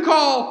couldn't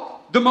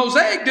call the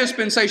Mosaic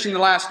dispensation the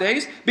last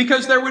days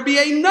because there would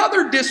be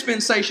another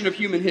dispensation of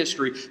human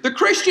history, the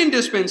Christian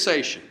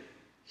dispensation.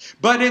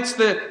 But it's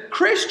the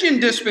Christian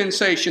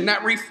dispensation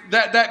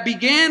that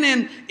began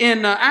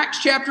in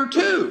Acts chapter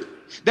 2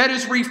 that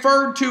is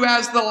referred to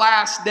as the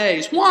last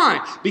days.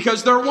 Why?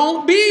 Because there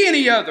won't be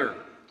any other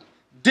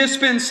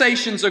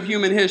dispensations of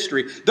human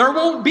history. There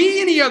won't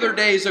be any other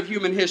days of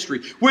human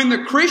history. When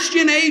the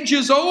Christian age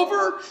is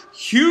over,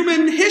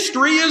 human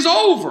history is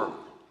over.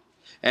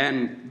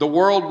 And the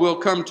world will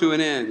come to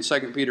an end,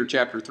 2 Peter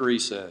chapter 3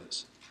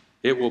 says.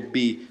 It will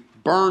be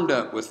burned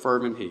up with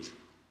fervent heat.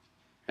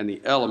 And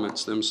the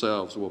elements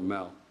themselves will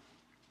melt.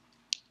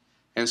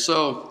 And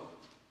so,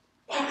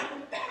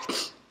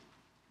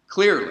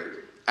 clearly,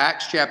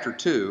 Acts chapter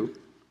 2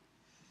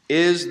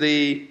 is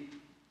the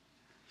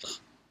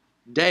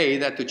day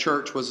that the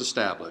church was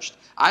established.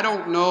 I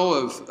don't know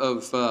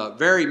of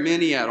very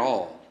many at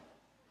all,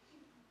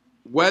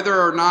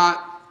 whether or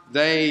not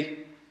they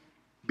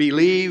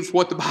believe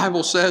what the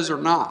Bible says or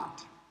not,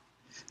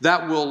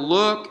 that will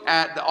look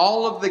at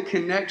all of the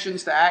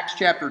connections to Acts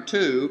chapter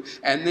 2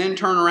 and then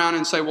turn around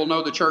and say, well,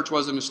 no, the church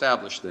wasn't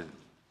established then.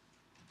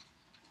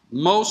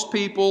 Most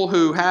people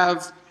who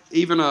have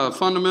even a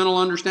fundamental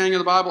understanding of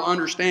the Bible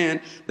understand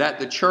that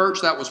the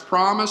church that was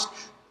promised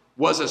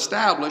was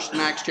established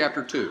in Acts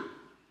chapter 2.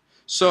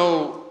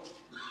 So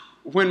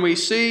when we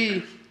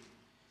see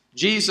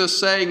Jesus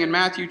saying in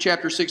Matthew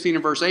chapter 16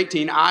 and verse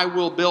 18, I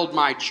will build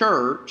my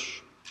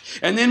church,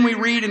 and then we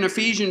read in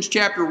Ephesians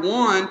chapter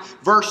 1,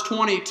 verse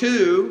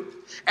 22,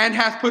 and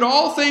hath put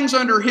all things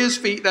under his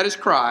feet, that is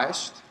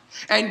Christ,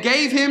 and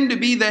gave him to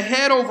be the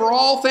head over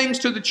all things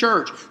to the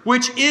church,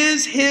 which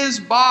is his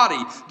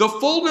body, the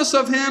fullness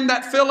of him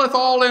that filleth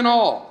all in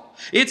all.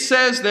 It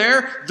says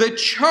there, the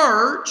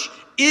church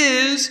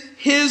is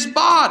his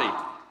body.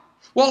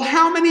 Well,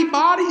 how many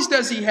bodies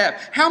does he have?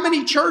 How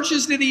many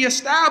churches did he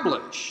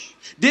establish?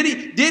 Did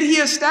he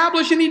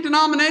establish any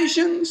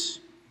denominations?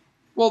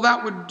 Well,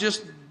 that would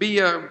just be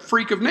a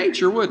freak of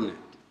nature, wouldn't it?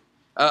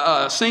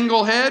 A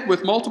single head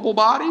with multiple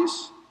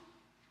bodies?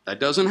 That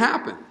doesn't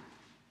happen.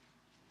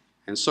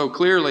 And so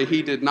clearly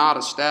he did not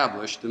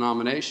establish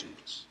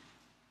denominations.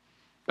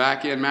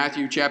 Back in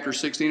Matthew chapter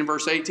 16 and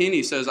verse 18,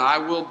 he says, I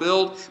will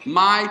build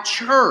my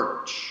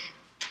church.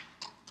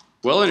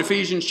 Well, in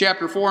Ephesians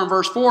chapter 4 and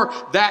verse 4,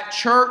 that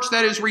church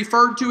that is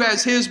referred to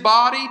as his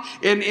body,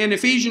 in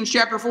Ephesians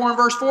chapter 4 and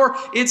verse 4,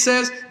 it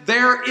says,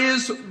 there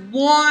is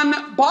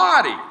one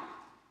body.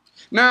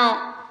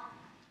 Now,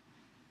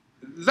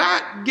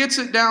 that gets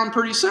it down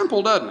pretty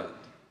simple, doesn't it?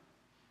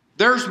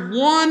 There's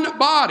one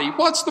body.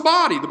 What's the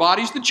body? The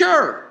body's the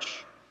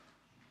church.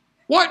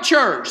 What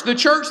church? The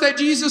church that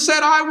Jesus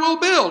said, I will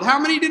build. How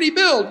many did he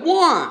build?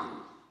 One.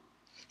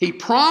 He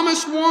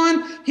promised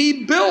one.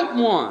 He built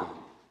one.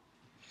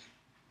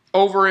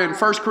 Over in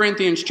 1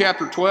 Corinthians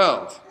chapter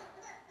 12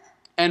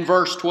 and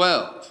verse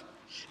 12,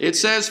 it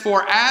says,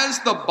 for as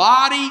the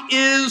body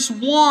is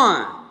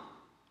one,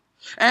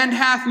 and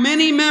hath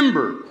many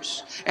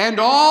members, and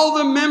all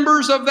the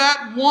members of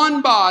that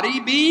one body,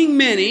 being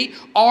many,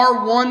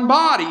 are one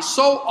body.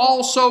 So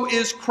also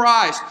is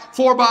Christ.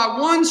 For by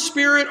one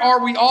Spirit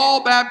are we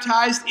all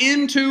baptized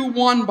into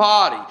one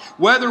body,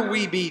 whether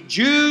we be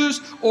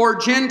Jews or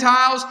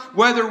Gentiles,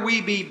 whether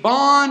we be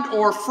bond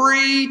or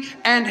free,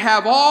 and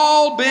have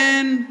all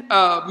been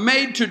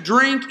made to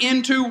drink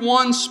into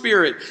one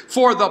Spirit.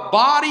 For the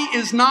body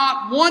is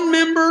not one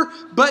member,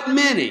 but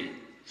many.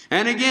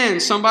 And again,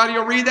 somebody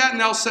will read that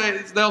and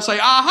they'll say,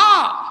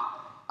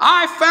 aha,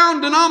 I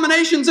found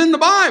denominations in the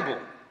Bible.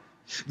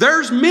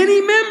 There's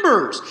many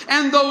members,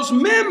 and those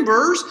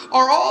members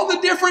are all the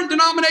different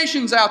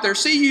denominations out there.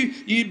 See,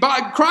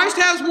 Christ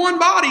has one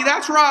body,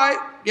 that's right.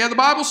 Yeah, the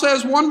Bible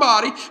says one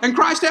body, and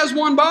Christ has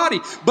one body.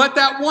 But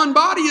that one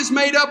body is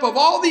made up of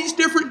all these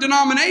different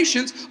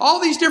denominations. All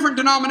these different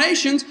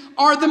denominations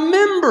are the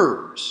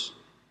members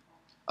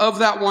of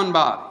that one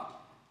body.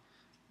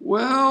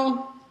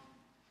 Well,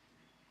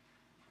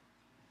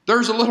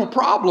 there's a little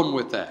problem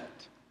with that,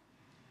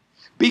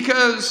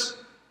 because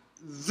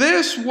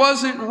this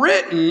wasn't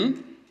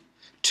written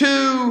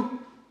to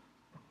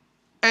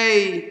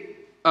a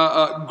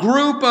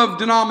group of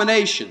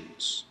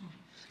denominations.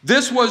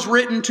 This was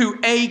written to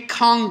a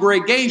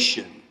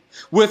congregation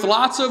with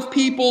lots of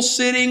people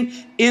sitting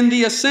in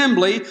the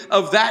assembly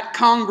of that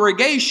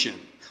congregation.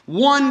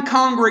 One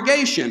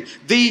congregation,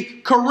 the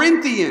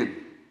Corinthian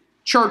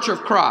Church of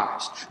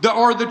Christ,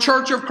 or the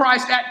Church of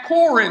Christ at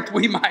Corinth,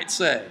 we might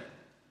say.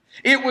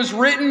 It was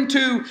written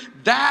to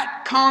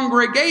that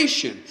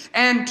congregation.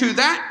 And to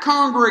that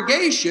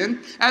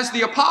congregation, as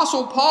the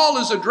Apostle Paul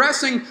is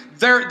addressing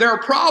their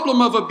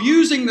problem of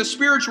abusing the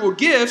spiritual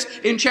gifts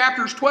in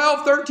chapters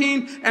 12,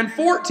 13, and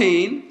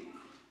 14,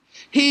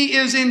 he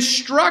is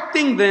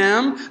instructing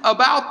them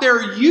about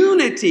their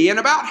unity and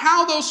about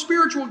how those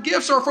spiritual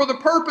gifts are for the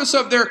purpose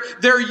of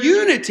their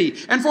unity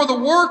and for the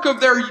work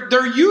of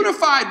their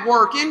unified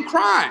work in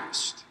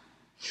Christ.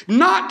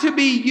 Not to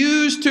be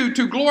used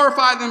to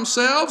glorify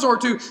themselves or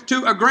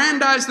to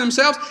aggrandize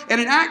themselves. And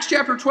in Acts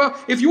chapter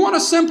 12, if you want a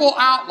simple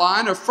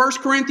outline of 1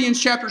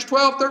 Corinthians chapters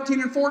 12, 13,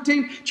 and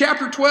 14,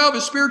 chapter 12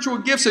 is spiritual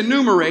gifts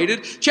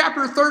enumerated.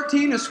 Chapter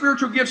 13 is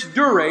spiritual gifts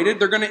durated.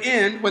 They're going to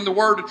end when the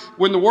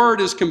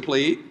word is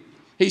complete.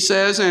 He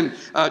says in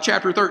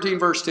chapter 13,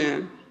 verse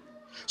 10.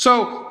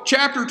 So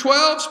chapter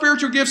 12,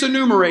 spiritual gifts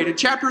enumerated.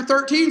 Chapter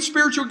 13,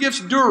 spiritual gifts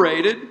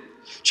durated.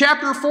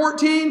 Chapter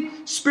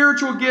 14,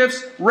 spiritual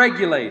gifts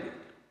regulated.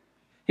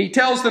 He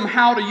tells them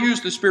how to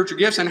use the spiritual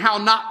gifts and how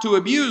not to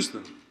abuse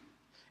them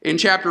in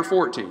chapter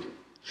 14.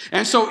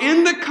 And so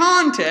in the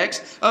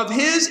context of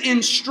his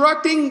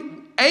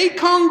instructing a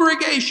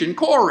congregation,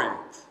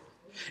 Corinth,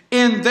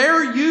 in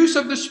their use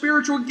of the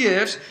spiritual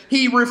gifts,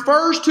 he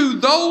refers to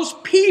those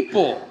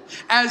people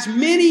as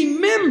many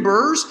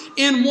members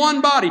in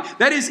one body.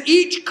 That is,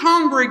 each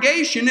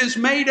congregation is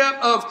made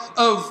up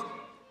of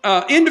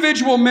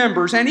individual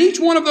members, and each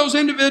one of those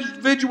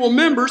individual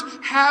members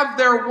have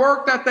their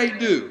work that they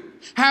do,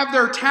 have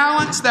their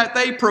talents that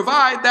they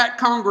provide that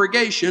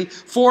congregation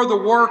for the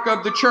work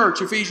of the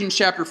church, Ephesians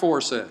chapter 4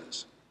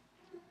 says.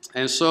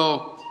 And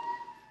so,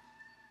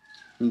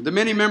 the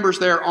many members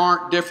there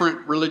aren't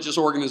different religious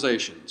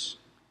organizations.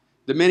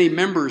 The many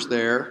members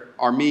there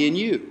are me and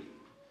you,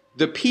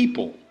 the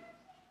people,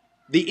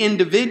 the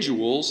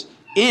individuals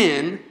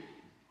in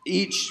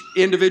each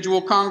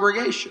individual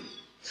congregation.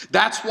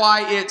 That's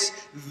why it's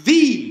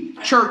the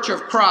Church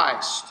of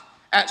Christ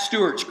at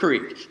Stewarts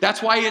Creek.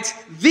 That's why it's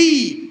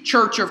the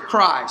Church of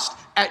Christ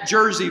at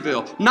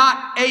Jerseyville,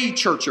 not a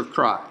Church of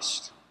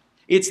Christ.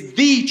 It's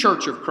the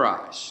Church of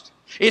Christ.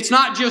 It's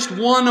not just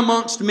one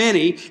amongst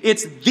many.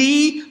 It's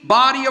the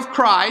body of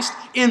Christ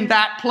in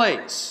that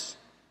place.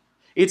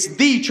 It's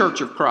the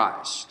Church of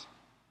Christ.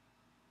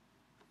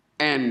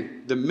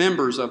 And the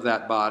members of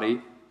that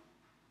body,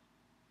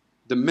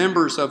 the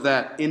members of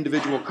that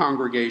individual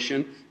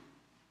congregation,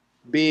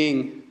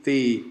 being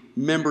the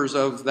members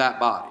of that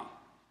body.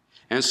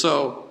 And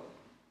so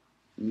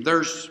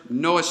there's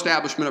no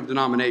establishment of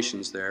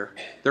denominations there.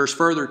 There's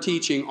further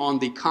teaching on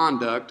the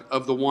conduct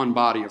of the one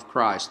body of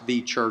Christ,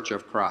 the Church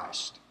of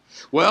Christ.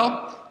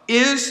 Well,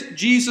 is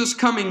Jesus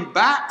coming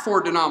back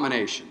for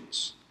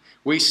denominations?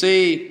 We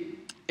see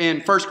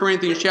in 1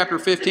 Corinthians chapter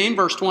 15,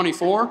 verse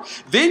 24,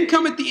 then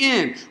cometh the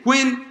end,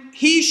 when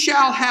he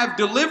shall have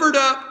delivered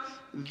up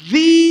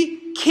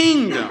the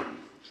kingdom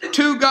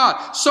to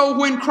God. So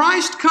when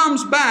Christ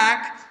comes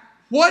back,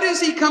 what is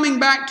he coming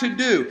back to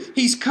do?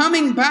 He's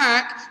coming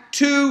back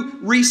to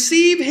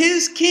receive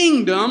his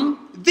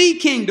kingdom,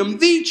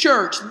 the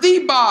church,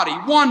 the body,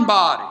 one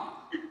body.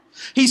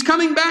 He's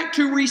coming back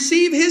to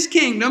receive his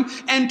kingdom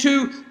and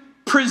to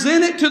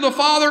present it to the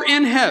Father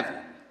in heaven.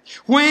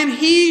 When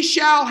he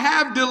shall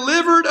have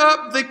delivered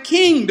up the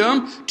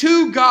kingdom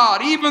to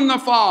God, even the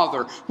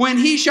Father, when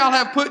he shall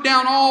have put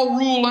down all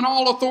rule and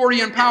all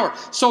authority and power.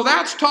 So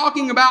that's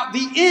talking about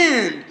the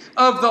end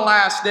of the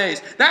last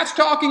days. That's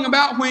talking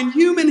about when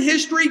human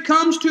history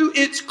comes to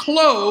its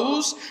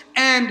close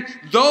and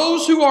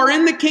those who are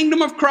in the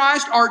kingdom of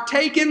Christ are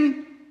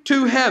taken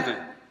to heaven.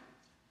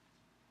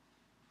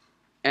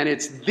 And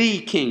it's the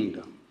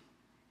kingdom.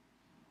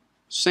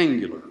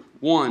 Singular.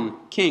 One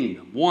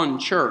kingdom. One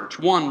church.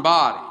 One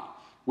body.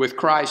 With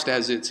Christ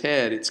as its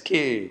head, its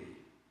king.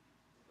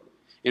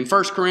 In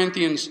 1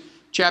 Corinthians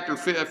chapter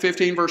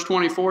 15, verse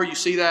 24, you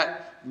see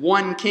that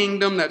one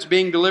kingdom that's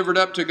being delivered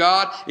up to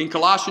God. In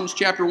Colossians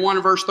chapter 1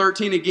 and verse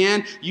 13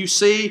 again, you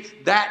see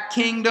that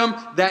kingdom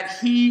that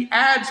He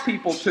adds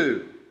people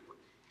to.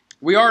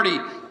 We already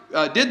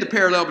did the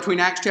parallel between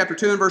Acts chapter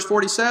 2 and verse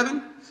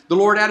 47. The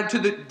Lord added to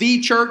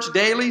the church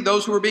daily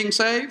those who were being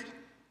saved.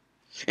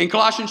 In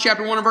Colossians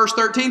chapter 1 and verse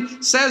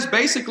 13 says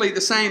basically the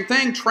same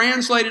thing,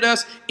 translated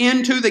us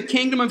into the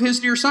kingdom of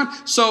His dear Son.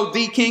 So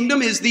the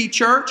kingdom is the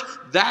church.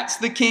 That's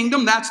the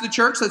kingdom. That's the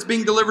church that's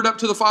being delivered up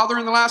to the Father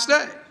in the last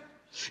day.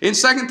 In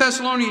 2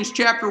 Thessalonians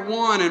chapter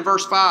 1 and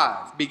verse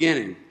 5,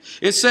 beginning,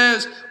 it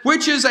says,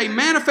 which is a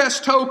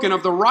manifest token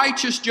of the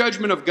righteous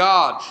judgment of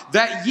God,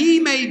 that ye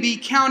may be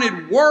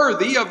counted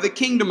worthy of the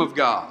kingdom of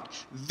God,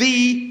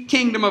 the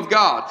kingdom of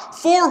God,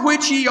 for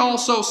which ye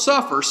also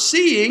suffer,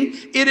 seeing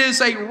it is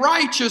a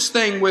righteous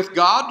thing with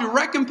God to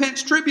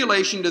recompense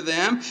tribulation to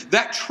them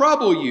that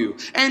trouble you,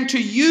 and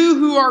to you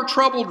who are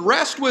troubled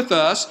rest with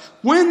us,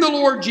 when the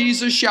Lord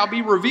Jesus shall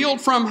be revealed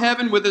from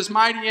heaven with His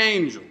mighty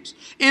angels,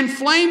 in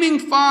flaming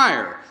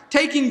fire,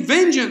 taking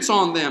vengeance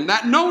on them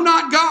that know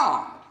not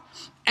God,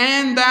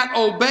 and that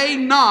obey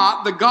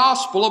not the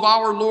gospel of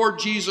our Lord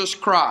Jesus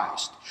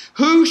Christ,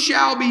 who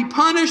shall be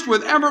punished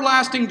with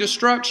everlasting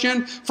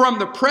destruction from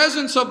the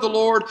presence of the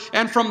Lord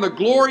and from the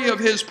glory of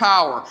His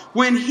power,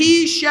 when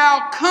He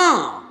shall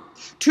come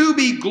to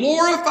be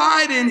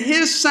glorified in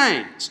His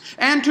saints,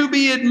 and to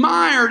be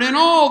admired in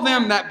all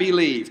them that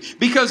believe,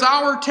 because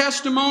our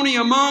testimony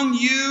among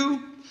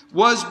you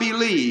was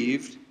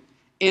believed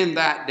in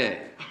that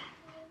day.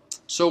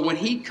 So when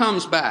He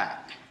comes back,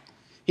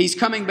 He's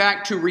coming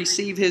back to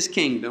receive His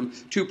kingdom,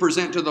 to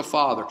present to the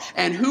Father.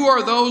 And who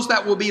are those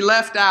that will be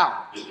left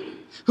out?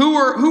 Who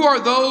are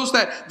those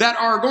that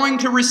are going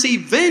to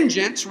receive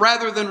vengeance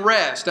rather than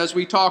rest, as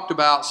we talked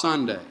about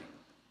Sunday?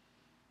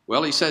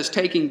 Well, He says,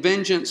 taking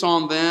vengeance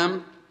on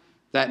them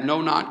that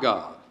know not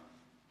God,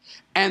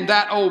 and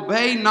that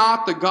obey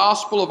not the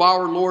gospel of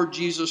our Lord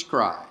Jesus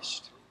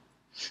Christ.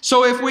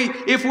 So if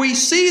we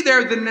see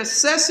there the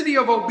necessity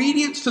of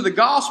obedience to the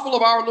gospel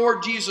of our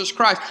Lord Jesus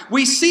Christ,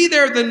 we see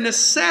there the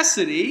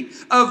necessity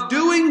of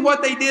doing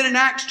what they did in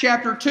Acts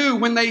chapter 2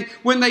 when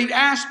they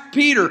asked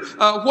Peter,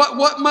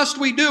 what must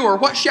we do, or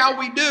what shall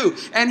we do?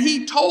 And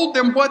he told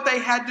them what they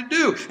had to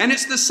do. And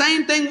it's the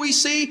same thing we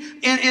see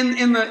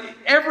in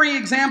every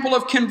example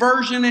of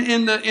conversion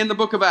in the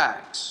book of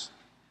Acts.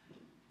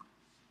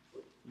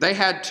 They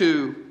had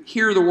to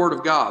hear the Word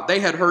of God. They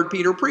had heard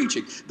Peter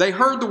preaching. They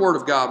heard the Word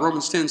of God,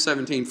 Romans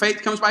 10:17.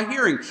 Faith comes by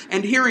hearing,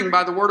 and hearing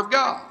by the Word of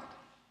God.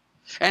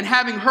 And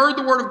having heard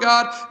the Word of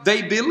God,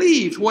 they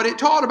believed what it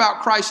taught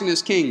about Christ and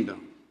His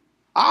kingdom.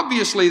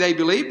 Obviously they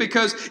believed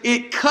because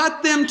it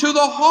cut them to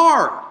the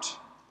heart.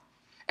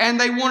 And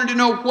they wanted to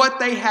know what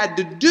they had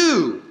to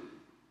do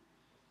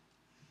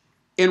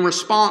in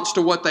response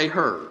to what they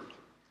heard.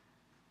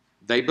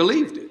 They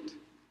believed it.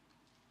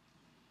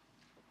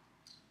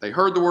 They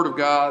heard the Word of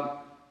God.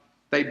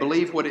 They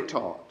believed what it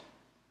taught.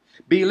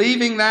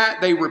 Believing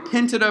that, they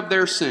repented of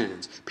their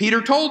sins.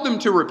 Peter told them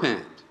to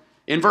repent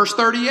in verse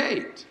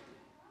 38.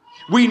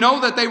 We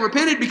know that they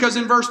repented because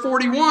in verse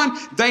 41,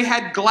 they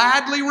had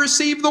gladly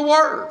received the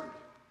Word.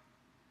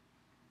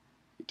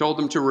 He told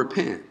them to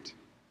repent.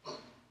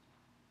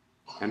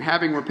 And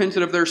having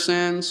repented of their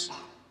sins,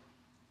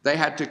 they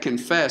had to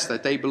confess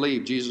that they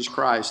believed Jesus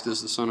Christ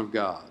is the Son of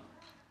God.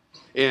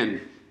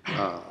 In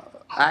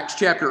Acts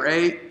chapter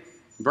 8,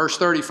 verse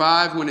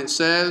 35, when it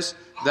says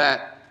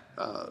that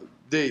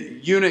the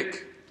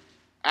eunuch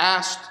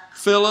asked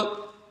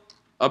Philip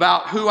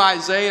about who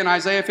Isaiah in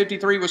Isaiah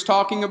 53 was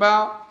talking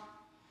about,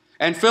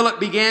 and Philip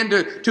began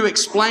to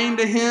explain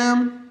to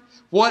him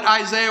what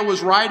Isaiah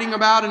was writing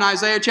about in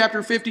Isaiah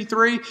chapter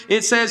 53,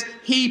 it says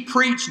he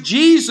preached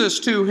Jesus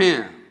to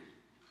him.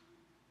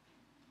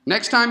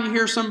 Next time you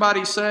hear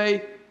somebody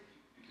say,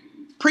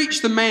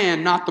 preach the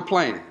man, not the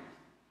plan,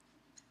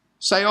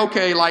 say,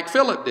 okay, like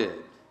Philip did.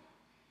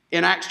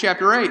 In Acts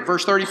chapter 8,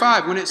 verse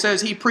 35, when it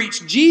says he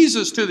preached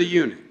Jesus to the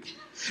eunuch.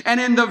 And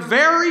in the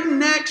very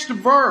next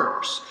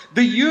verse,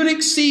 the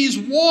eunuch sees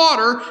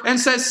water and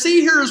says,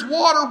 see, here is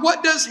water.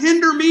 What does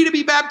hinder me to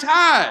be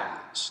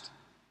baptized?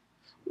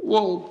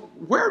 Well,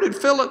 where did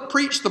Philip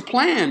preach the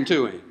plan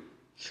to him?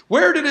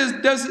 Where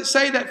does it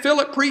say that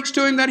Philip preached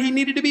to him that he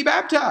needed to be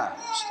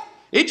baptized?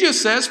 It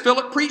just says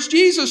Philip preached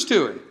Jesus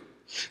to him.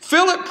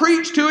 Philip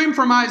preached to him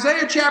from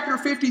Isaiah chapter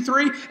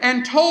 53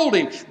 and told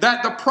him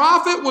that the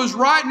prophet was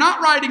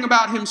not writing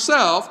about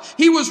himself.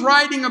 He was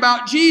writing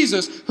about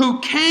Jesus, who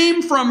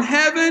came from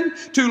heaven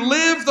to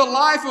live the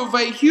life of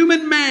a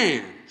human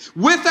man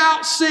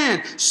without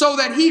sin, so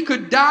that he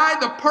could die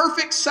the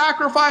perfect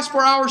sacrifice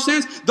for our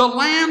sins, the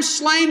lamb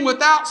slain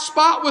without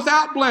spot,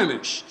 without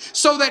blemish,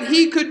 so that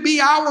he could be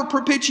our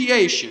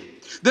propitiation,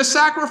 the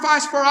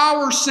sacrifice for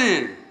our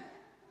sin.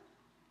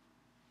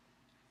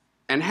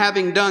 And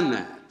having done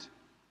that,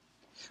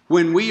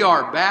 When we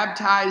are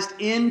baptized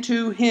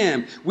into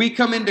Him, we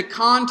come into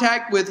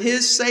contact with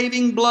His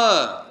saving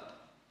blood,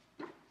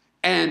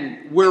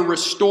 and we're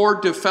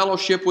restored to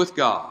fellowship with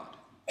God.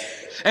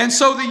 And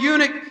so the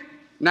eunuch,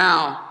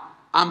 now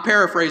I'm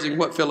paraphrasing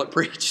what Philip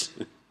preached.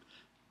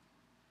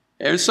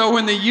 And so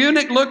when the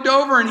eunuch looked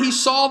over and he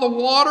saw the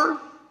water,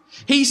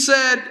 he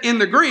said, in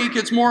the Greek,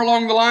 it's more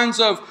along the lines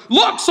of,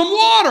 look, some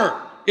water.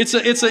 It's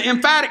an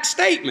emphatic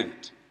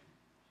statement.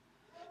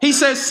 He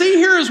says, see,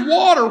 here is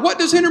water. What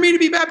does hinder me to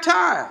be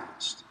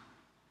baptized?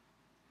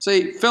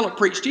 See, Philip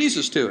preached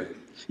Jesus to him.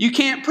 You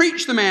can't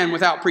preach the man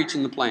without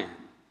preaching the plan.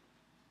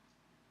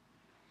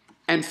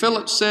 And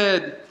Philip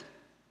said,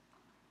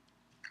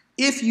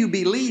 if you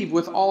believe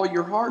with all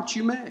your heart,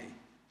 you may.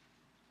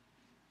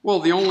 Well,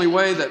 the only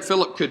way that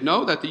Philip could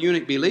know that the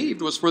eunuch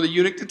believed was for the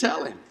eunuch to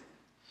tell him.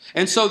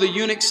 And so the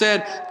eunuch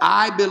said,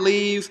 I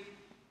believe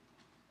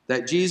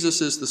that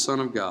Jesus is the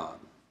Son of God.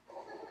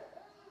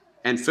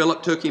 And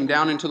Philip took him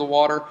down into the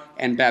water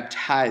and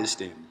baptized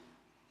him.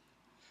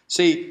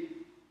 See,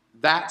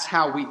 that's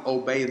how we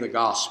obey the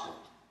gospel.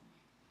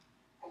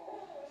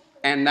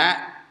 And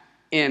that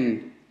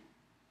in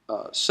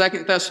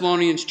 2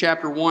 Thessalonians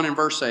chapter 1 and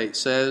verse 8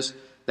 says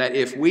that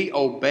if we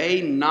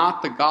obey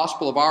not the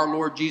gospel of our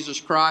Lord Jesus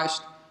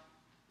Christ,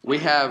 we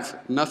have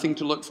nothing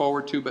to look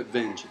forward to but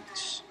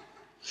vengeance.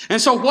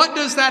 And so what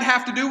does that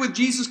have to do with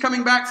Jesus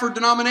coming back for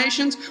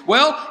denominations?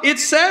 Well, it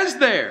says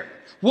there,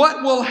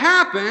 what will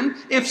happen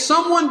if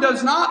someone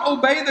does not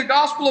obey the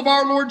gospel of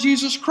our Lord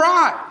Jesus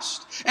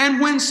Christ? And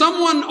when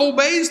someone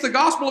obeys the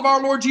gospel of our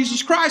Lord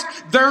Jesus Christ,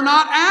 they're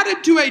not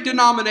added to a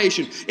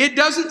denomination. It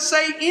doesn't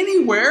say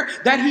anywhere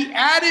that He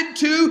added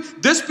to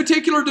this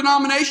particular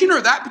denomination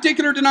or that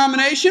particular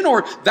denomination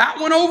or that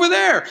one over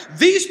there.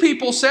 These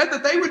people said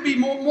that they would be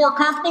more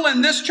comfortable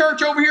in this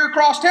church over here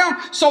across town,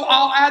 so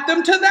I'll add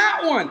them to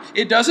that one.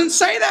 It doesn't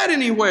say that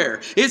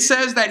anywhere. It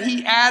says that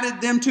He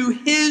added them to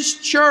His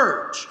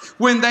church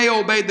when they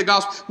obeyed the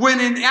gospel. When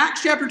in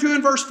Acts chapter 2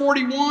 and verse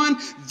 41,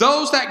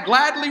 those that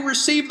gladly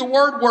received the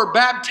word were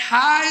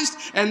baptized,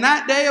 and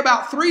that day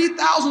about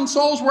 3,000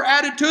 souls were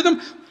added to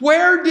them.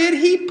 Where did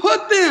He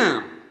put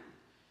them?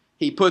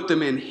 He put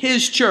them in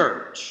His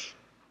church.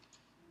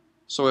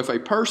 So if a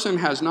person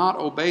has not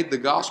obeyed the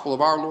gospel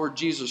of our Lord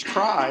Jesus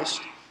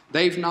Christ,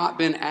 they've not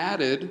been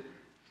added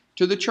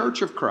to the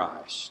church of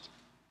Christ.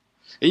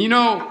 And you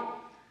know,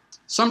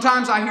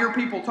 sometimes I hear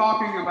people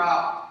talking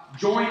about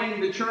joining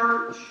the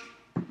church,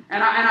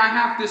 and I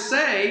have to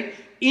say,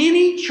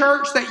 any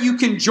church that you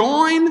can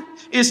join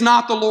is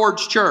not the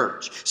Lord's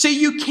church. See,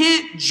 you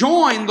can't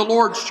join the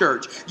Lord's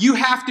church. You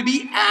have to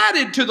be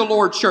added to the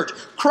Lord's church.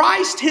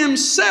 Christ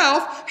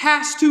Himself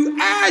has to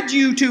add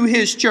you to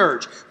His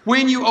church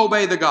when you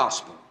obey the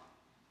gospel.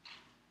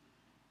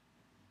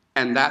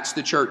 And that's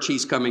the church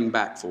He's coming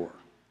back for.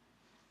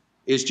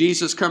 Is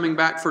Jesus coming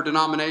back for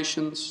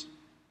denominations?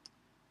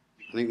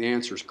 I think the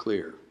answer is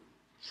clear.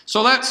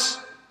 So let's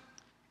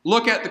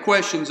look at the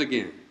questions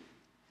again.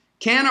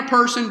 Can a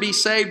person be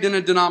saved in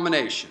a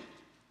denomination?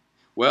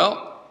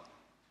 Well,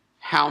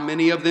 how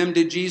many of them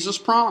did Jesus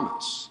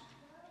promise?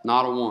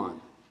 Not a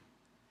one.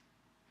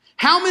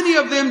 How many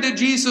of them did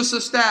Jesus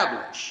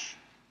establish?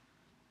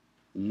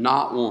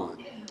 Not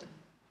one.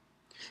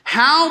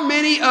 How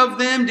many of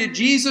them did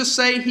Jesus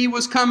say He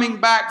was coming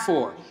back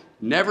for?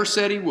 Never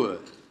said He would.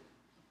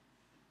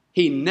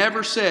 He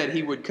never said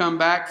He would come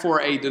back for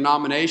a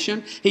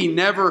denomination. He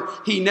never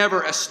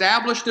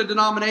established a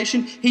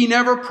denomination. He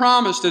never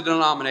promised a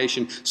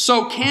denomination.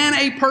 So can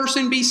a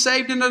person be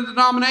saved in a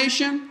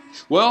denomination?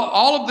 Well,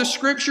 all of the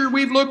scripture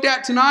we've looked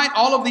at tonight,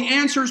 all of the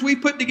answers we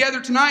put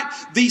together tonight,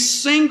 the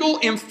single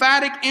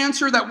emphatic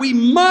answer that we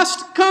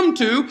must come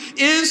to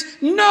is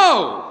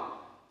no.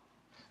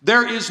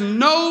 There is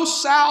no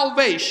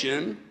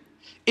salvation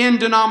in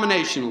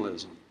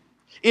denominationalism.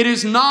 It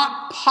is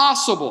not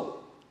possible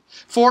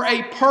for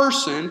a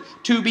person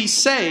to be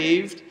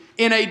saved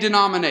in a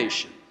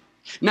denomination.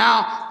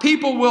 Now,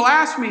 people will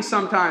ask me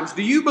sometimes,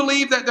 do you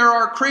believe that there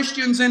are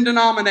Christians in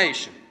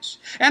denominations?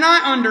 And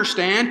I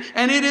understand,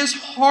 and it is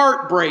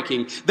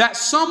heartbreaking that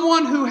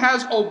someone who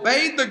has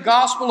obeyed the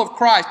gospel of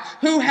Christ,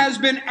 who has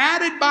been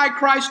added by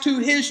Christ to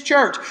His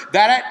church,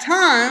 that at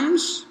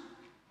times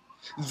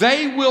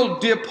they will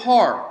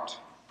depart.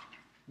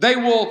 They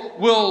will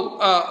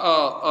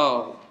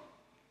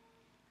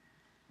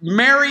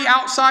marry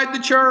outside the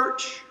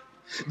church.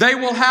 They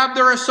will have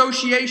their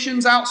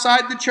associations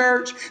outside the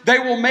church. They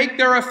will make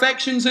their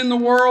affections in the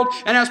world.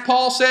 And as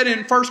Paul said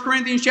in 1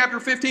 Corinthians chapter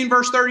 15,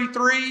 verse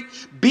 33,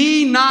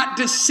 be not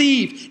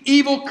deceived.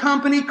 Evil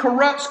company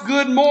corrupts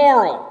good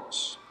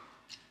morals.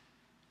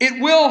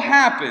 It will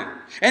happen.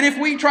 And if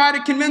we try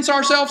to convince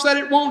ourselves that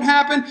it won't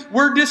happen,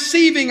 we're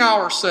deceiving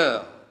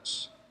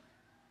ourselves.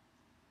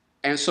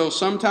 And so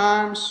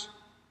sometimes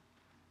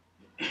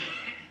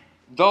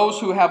those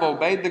who have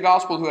obeyed the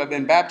gospel, who have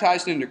been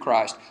baptized into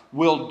Christ,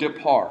 will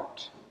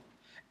depart.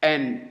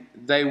 And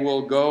they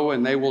will go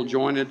and they will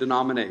join a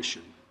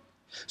denomination.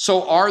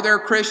 So are there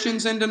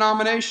Christians in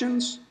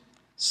denominations?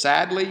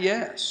 Sadly,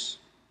 yes.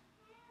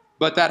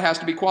 But that has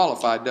to be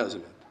qualified,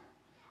 doesn't it?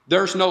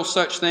 There's no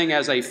such thing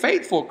as a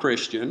faithful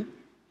Christian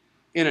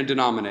in a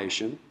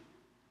denomination.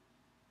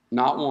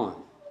 Not one.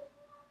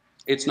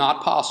 It's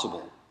not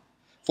possible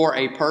for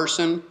a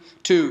person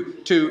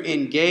to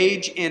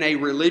engage in a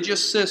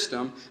religious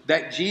system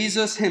that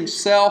Jesus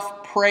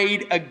himself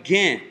prayed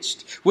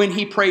against when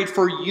he prayed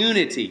for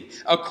unity,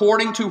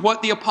 according to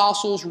what the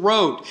apostles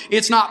wrote.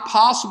 It's not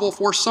possible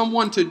for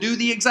someone to do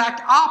the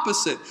exact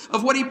opposite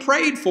of what he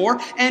prayed for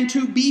and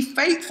to be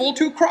faithful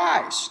to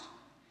Christ.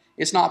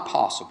 It's not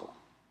possible.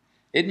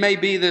 It may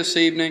be this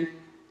evening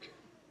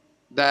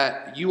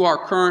that you are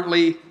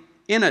currently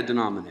in a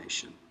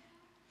denomination.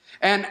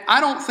 And I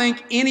don't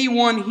think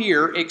anyone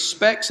here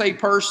expects a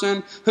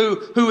person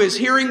who is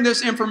hearing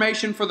this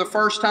information for the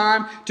first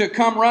time to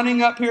come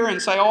running up here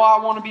and say, "Oh,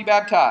 I want to be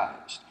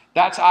baptized."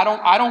 That's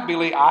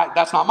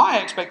not my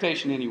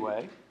expectation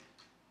anyway.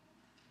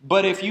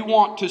 But if you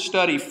want to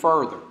study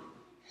further,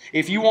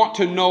 if you want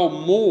to know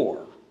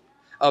more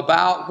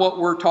about what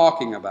we're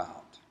talking about,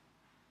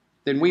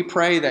 then we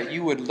pray that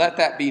you would let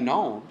that be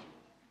known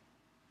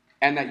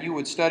and that you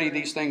would study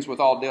these things with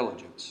all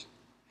diligence.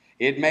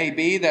 It may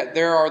be that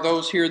there are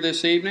those here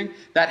this evening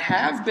that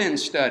have been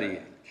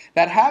studying,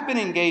 that have been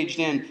engaged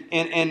in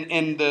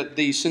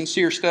the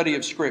sincere study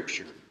of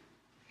Scripture,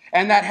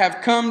 and that have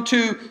come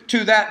to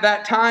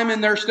that time in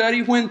their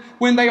study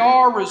when they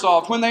are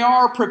resolved, when they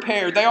are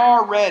prepared, they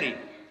are ready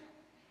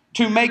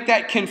to make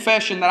that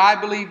confession that I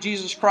believe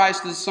Jesus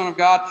Christ is the Son of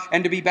God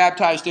and to be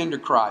baptized into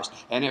Christ.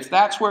 And if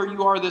that's where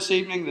you are this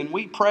evening, then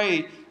we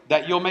pray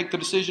that you'll make the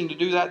decision to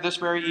do that this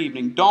very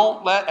evening.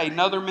 Don't let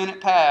another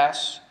minute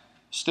pass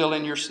still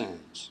in your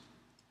sins.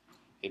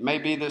 It may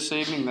be this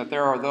evening that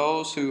there are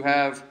those who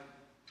have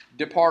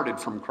departed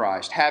from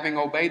Christ, having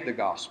obeyed the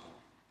gospel,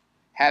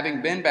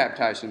 having been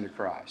baptized into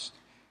Christ,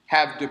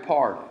 have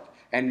departed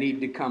and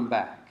need to come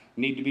back,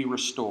 need to be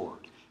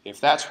restored.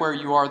 If that's where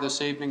you are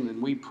this evening,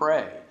 then we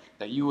pray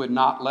that you would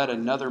not let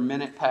another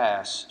minute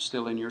pass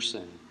still in your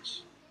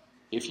sins.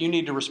 If you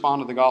need to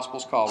respond to the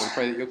gospel's call, we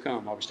pray that you'll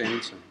come while we stand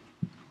and sing.